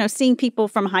 Just, you know, seeing people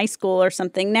from high school or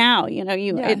something now, you know,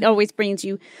 it always brings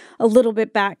you a little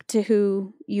bit back to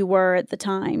who you were at the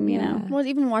time, you know. Well,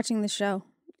 even watching the show,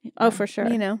 Oh, for sure.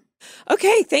 you know.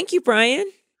 Okay, thank you, Brian.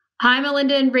 Hi,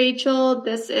 Melinda and Rachel.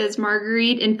 This is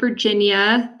Marguerite in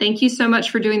Virginia. Thank you so much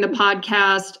for doing the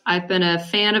podcast. I've been a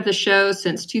fan of the show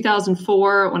since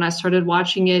 2004 when I started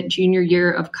watching it junior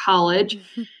year of college.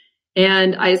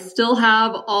 And I still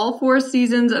have all 4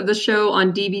 seasons of the show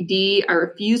on DVD. I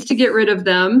refuse to get rid of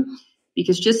them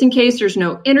because just in case there's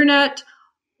no internet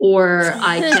or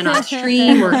I cannot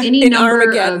stream or any In number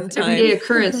Armageddon of time. everyday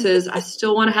occurrences, I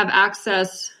still want to have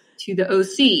access to the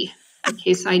OC in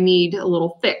case I need a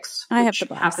little fix. I have which the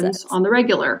box happens sets. on the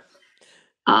regular.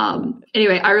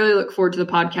 Anyway, I really look forward to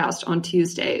the podcast on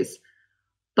Tuesdays.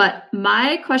 But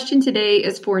my question today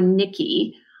is for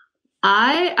Nikki.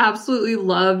 I absolutely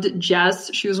loved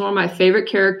Jess. She was one of my favorite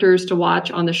characters to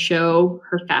watch on the show.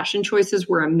 Her fashion choices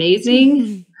were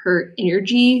amazing. Her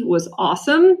energy was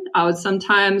awesome. I would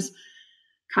sometimes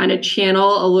kind of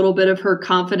channel a little bit of her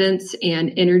confidence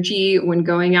and energy when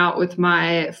going out with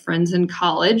my friends in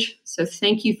college. So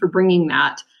thank you for bringing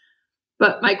that.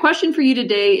 But my question for you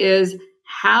today is,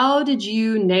 how did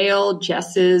you nail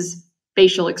Jess's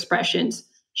facial expressions?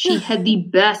 She had the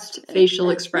best facial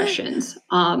expressions.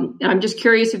 And I'm just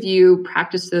curious if you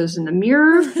practiced those in the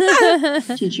mirror.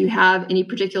 Did you have any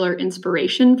particular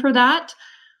inspiration for that?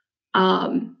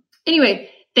 Anyway,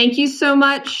 thank you so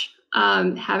much.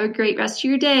 Have a great rest of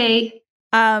your day.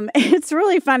 It's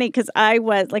really funny because I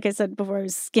was, like I said before, I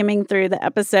was skimming through the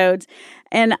episodes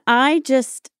and I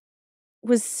just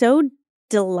was so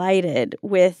delighted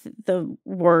with the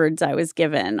words I was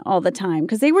given all the time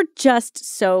because they were just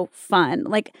so fun.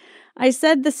 Like I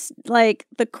said this, like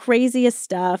the craziest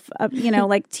stuff, you know,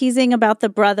 like teasing about the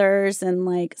brothers and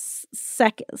like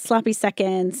sloppy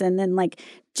seconds and then like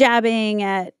jabbing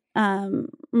at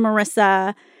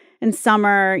Marissa and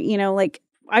Summer, you know, like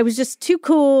I was just too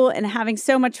cool and having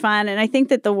so much fun. And I think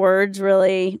that the words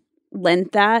really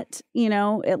lent that, you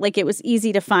know, it was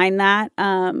easy to find that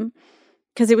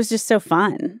because it was just so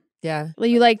fun. Yeah. Well,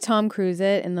 you like Tom Cruise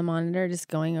it in the monitor, just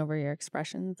going over your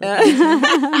expressions. But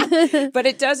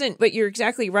it doesn't, but you're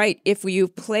exactly right. If you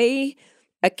play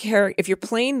a character, if you're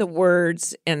playing the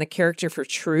words and the character for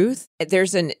truth,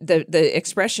 there's the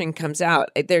expression comes out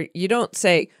there. You don't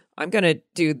say, I'm going to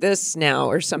do this now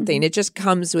or something. Mm-hmm. It just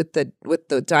comes with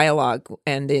the dialogue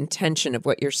and the intention of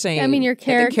what you're saying. I mean, your And the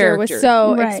character was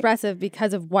so Right. expressive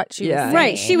because of what she was Yeah. saying.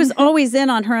 Right. She was always in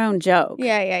on her own joke.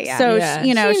 Yeah. So, Yeah.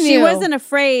 you know, She she knew. wasn't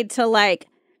afraid to like,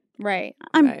 right.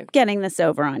 I'm Right. getting this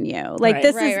over on you. Like Right.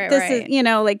 this Right, is, you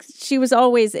know, like she was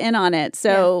always in on it.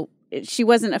 So she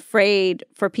wasn't afraid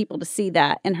for people to see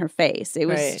that in her face. It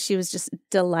was, Right. she was just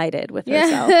delighted with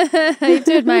herself. Yeah. I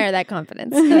do admire that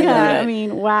confidence. Yeah. it. I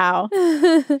mean, wow.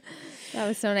 That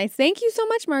was so nice. Thank you so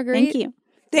much, Marguerite. Thank you.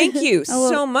 Thank you will-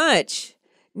 so much,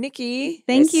 Nikki.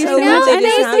 Thank it's you so so good much. to I just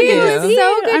know, have thank you. you. It's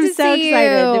so good I'm to so see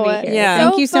excited to you. be here. Yeah.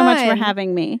 Thank So you so much for fun.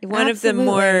 having me. One of the Absolutely.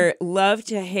 more love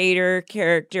to hater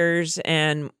characters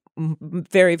and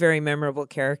very, very memorable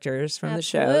characters from the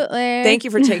show. Absolutely. Thank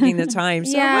you for taking the time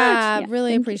so much. Yeah, Yeah,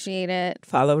 really thank you. appreciate it.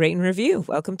 Follow, rate, and review.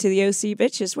 Welcome to the OC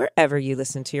Bitches, wherever you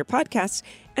listen to your podcasts.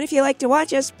 And if you like to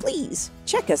watch us, please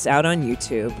check us out on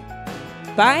YouTube.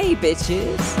 Bye,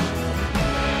 bitches.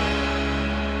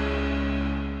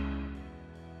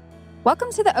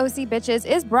 Welcome to the OC Bitches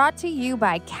is brought to you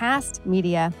by Cast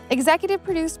Media. Executive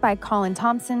produced by Colin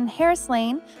Thompson, Harris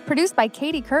Lane, produced by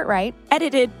Katie Curtright,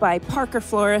 Edited by Parker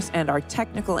Flores and our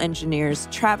technical engineers,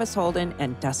 Travis Holden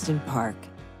and Dustin Park.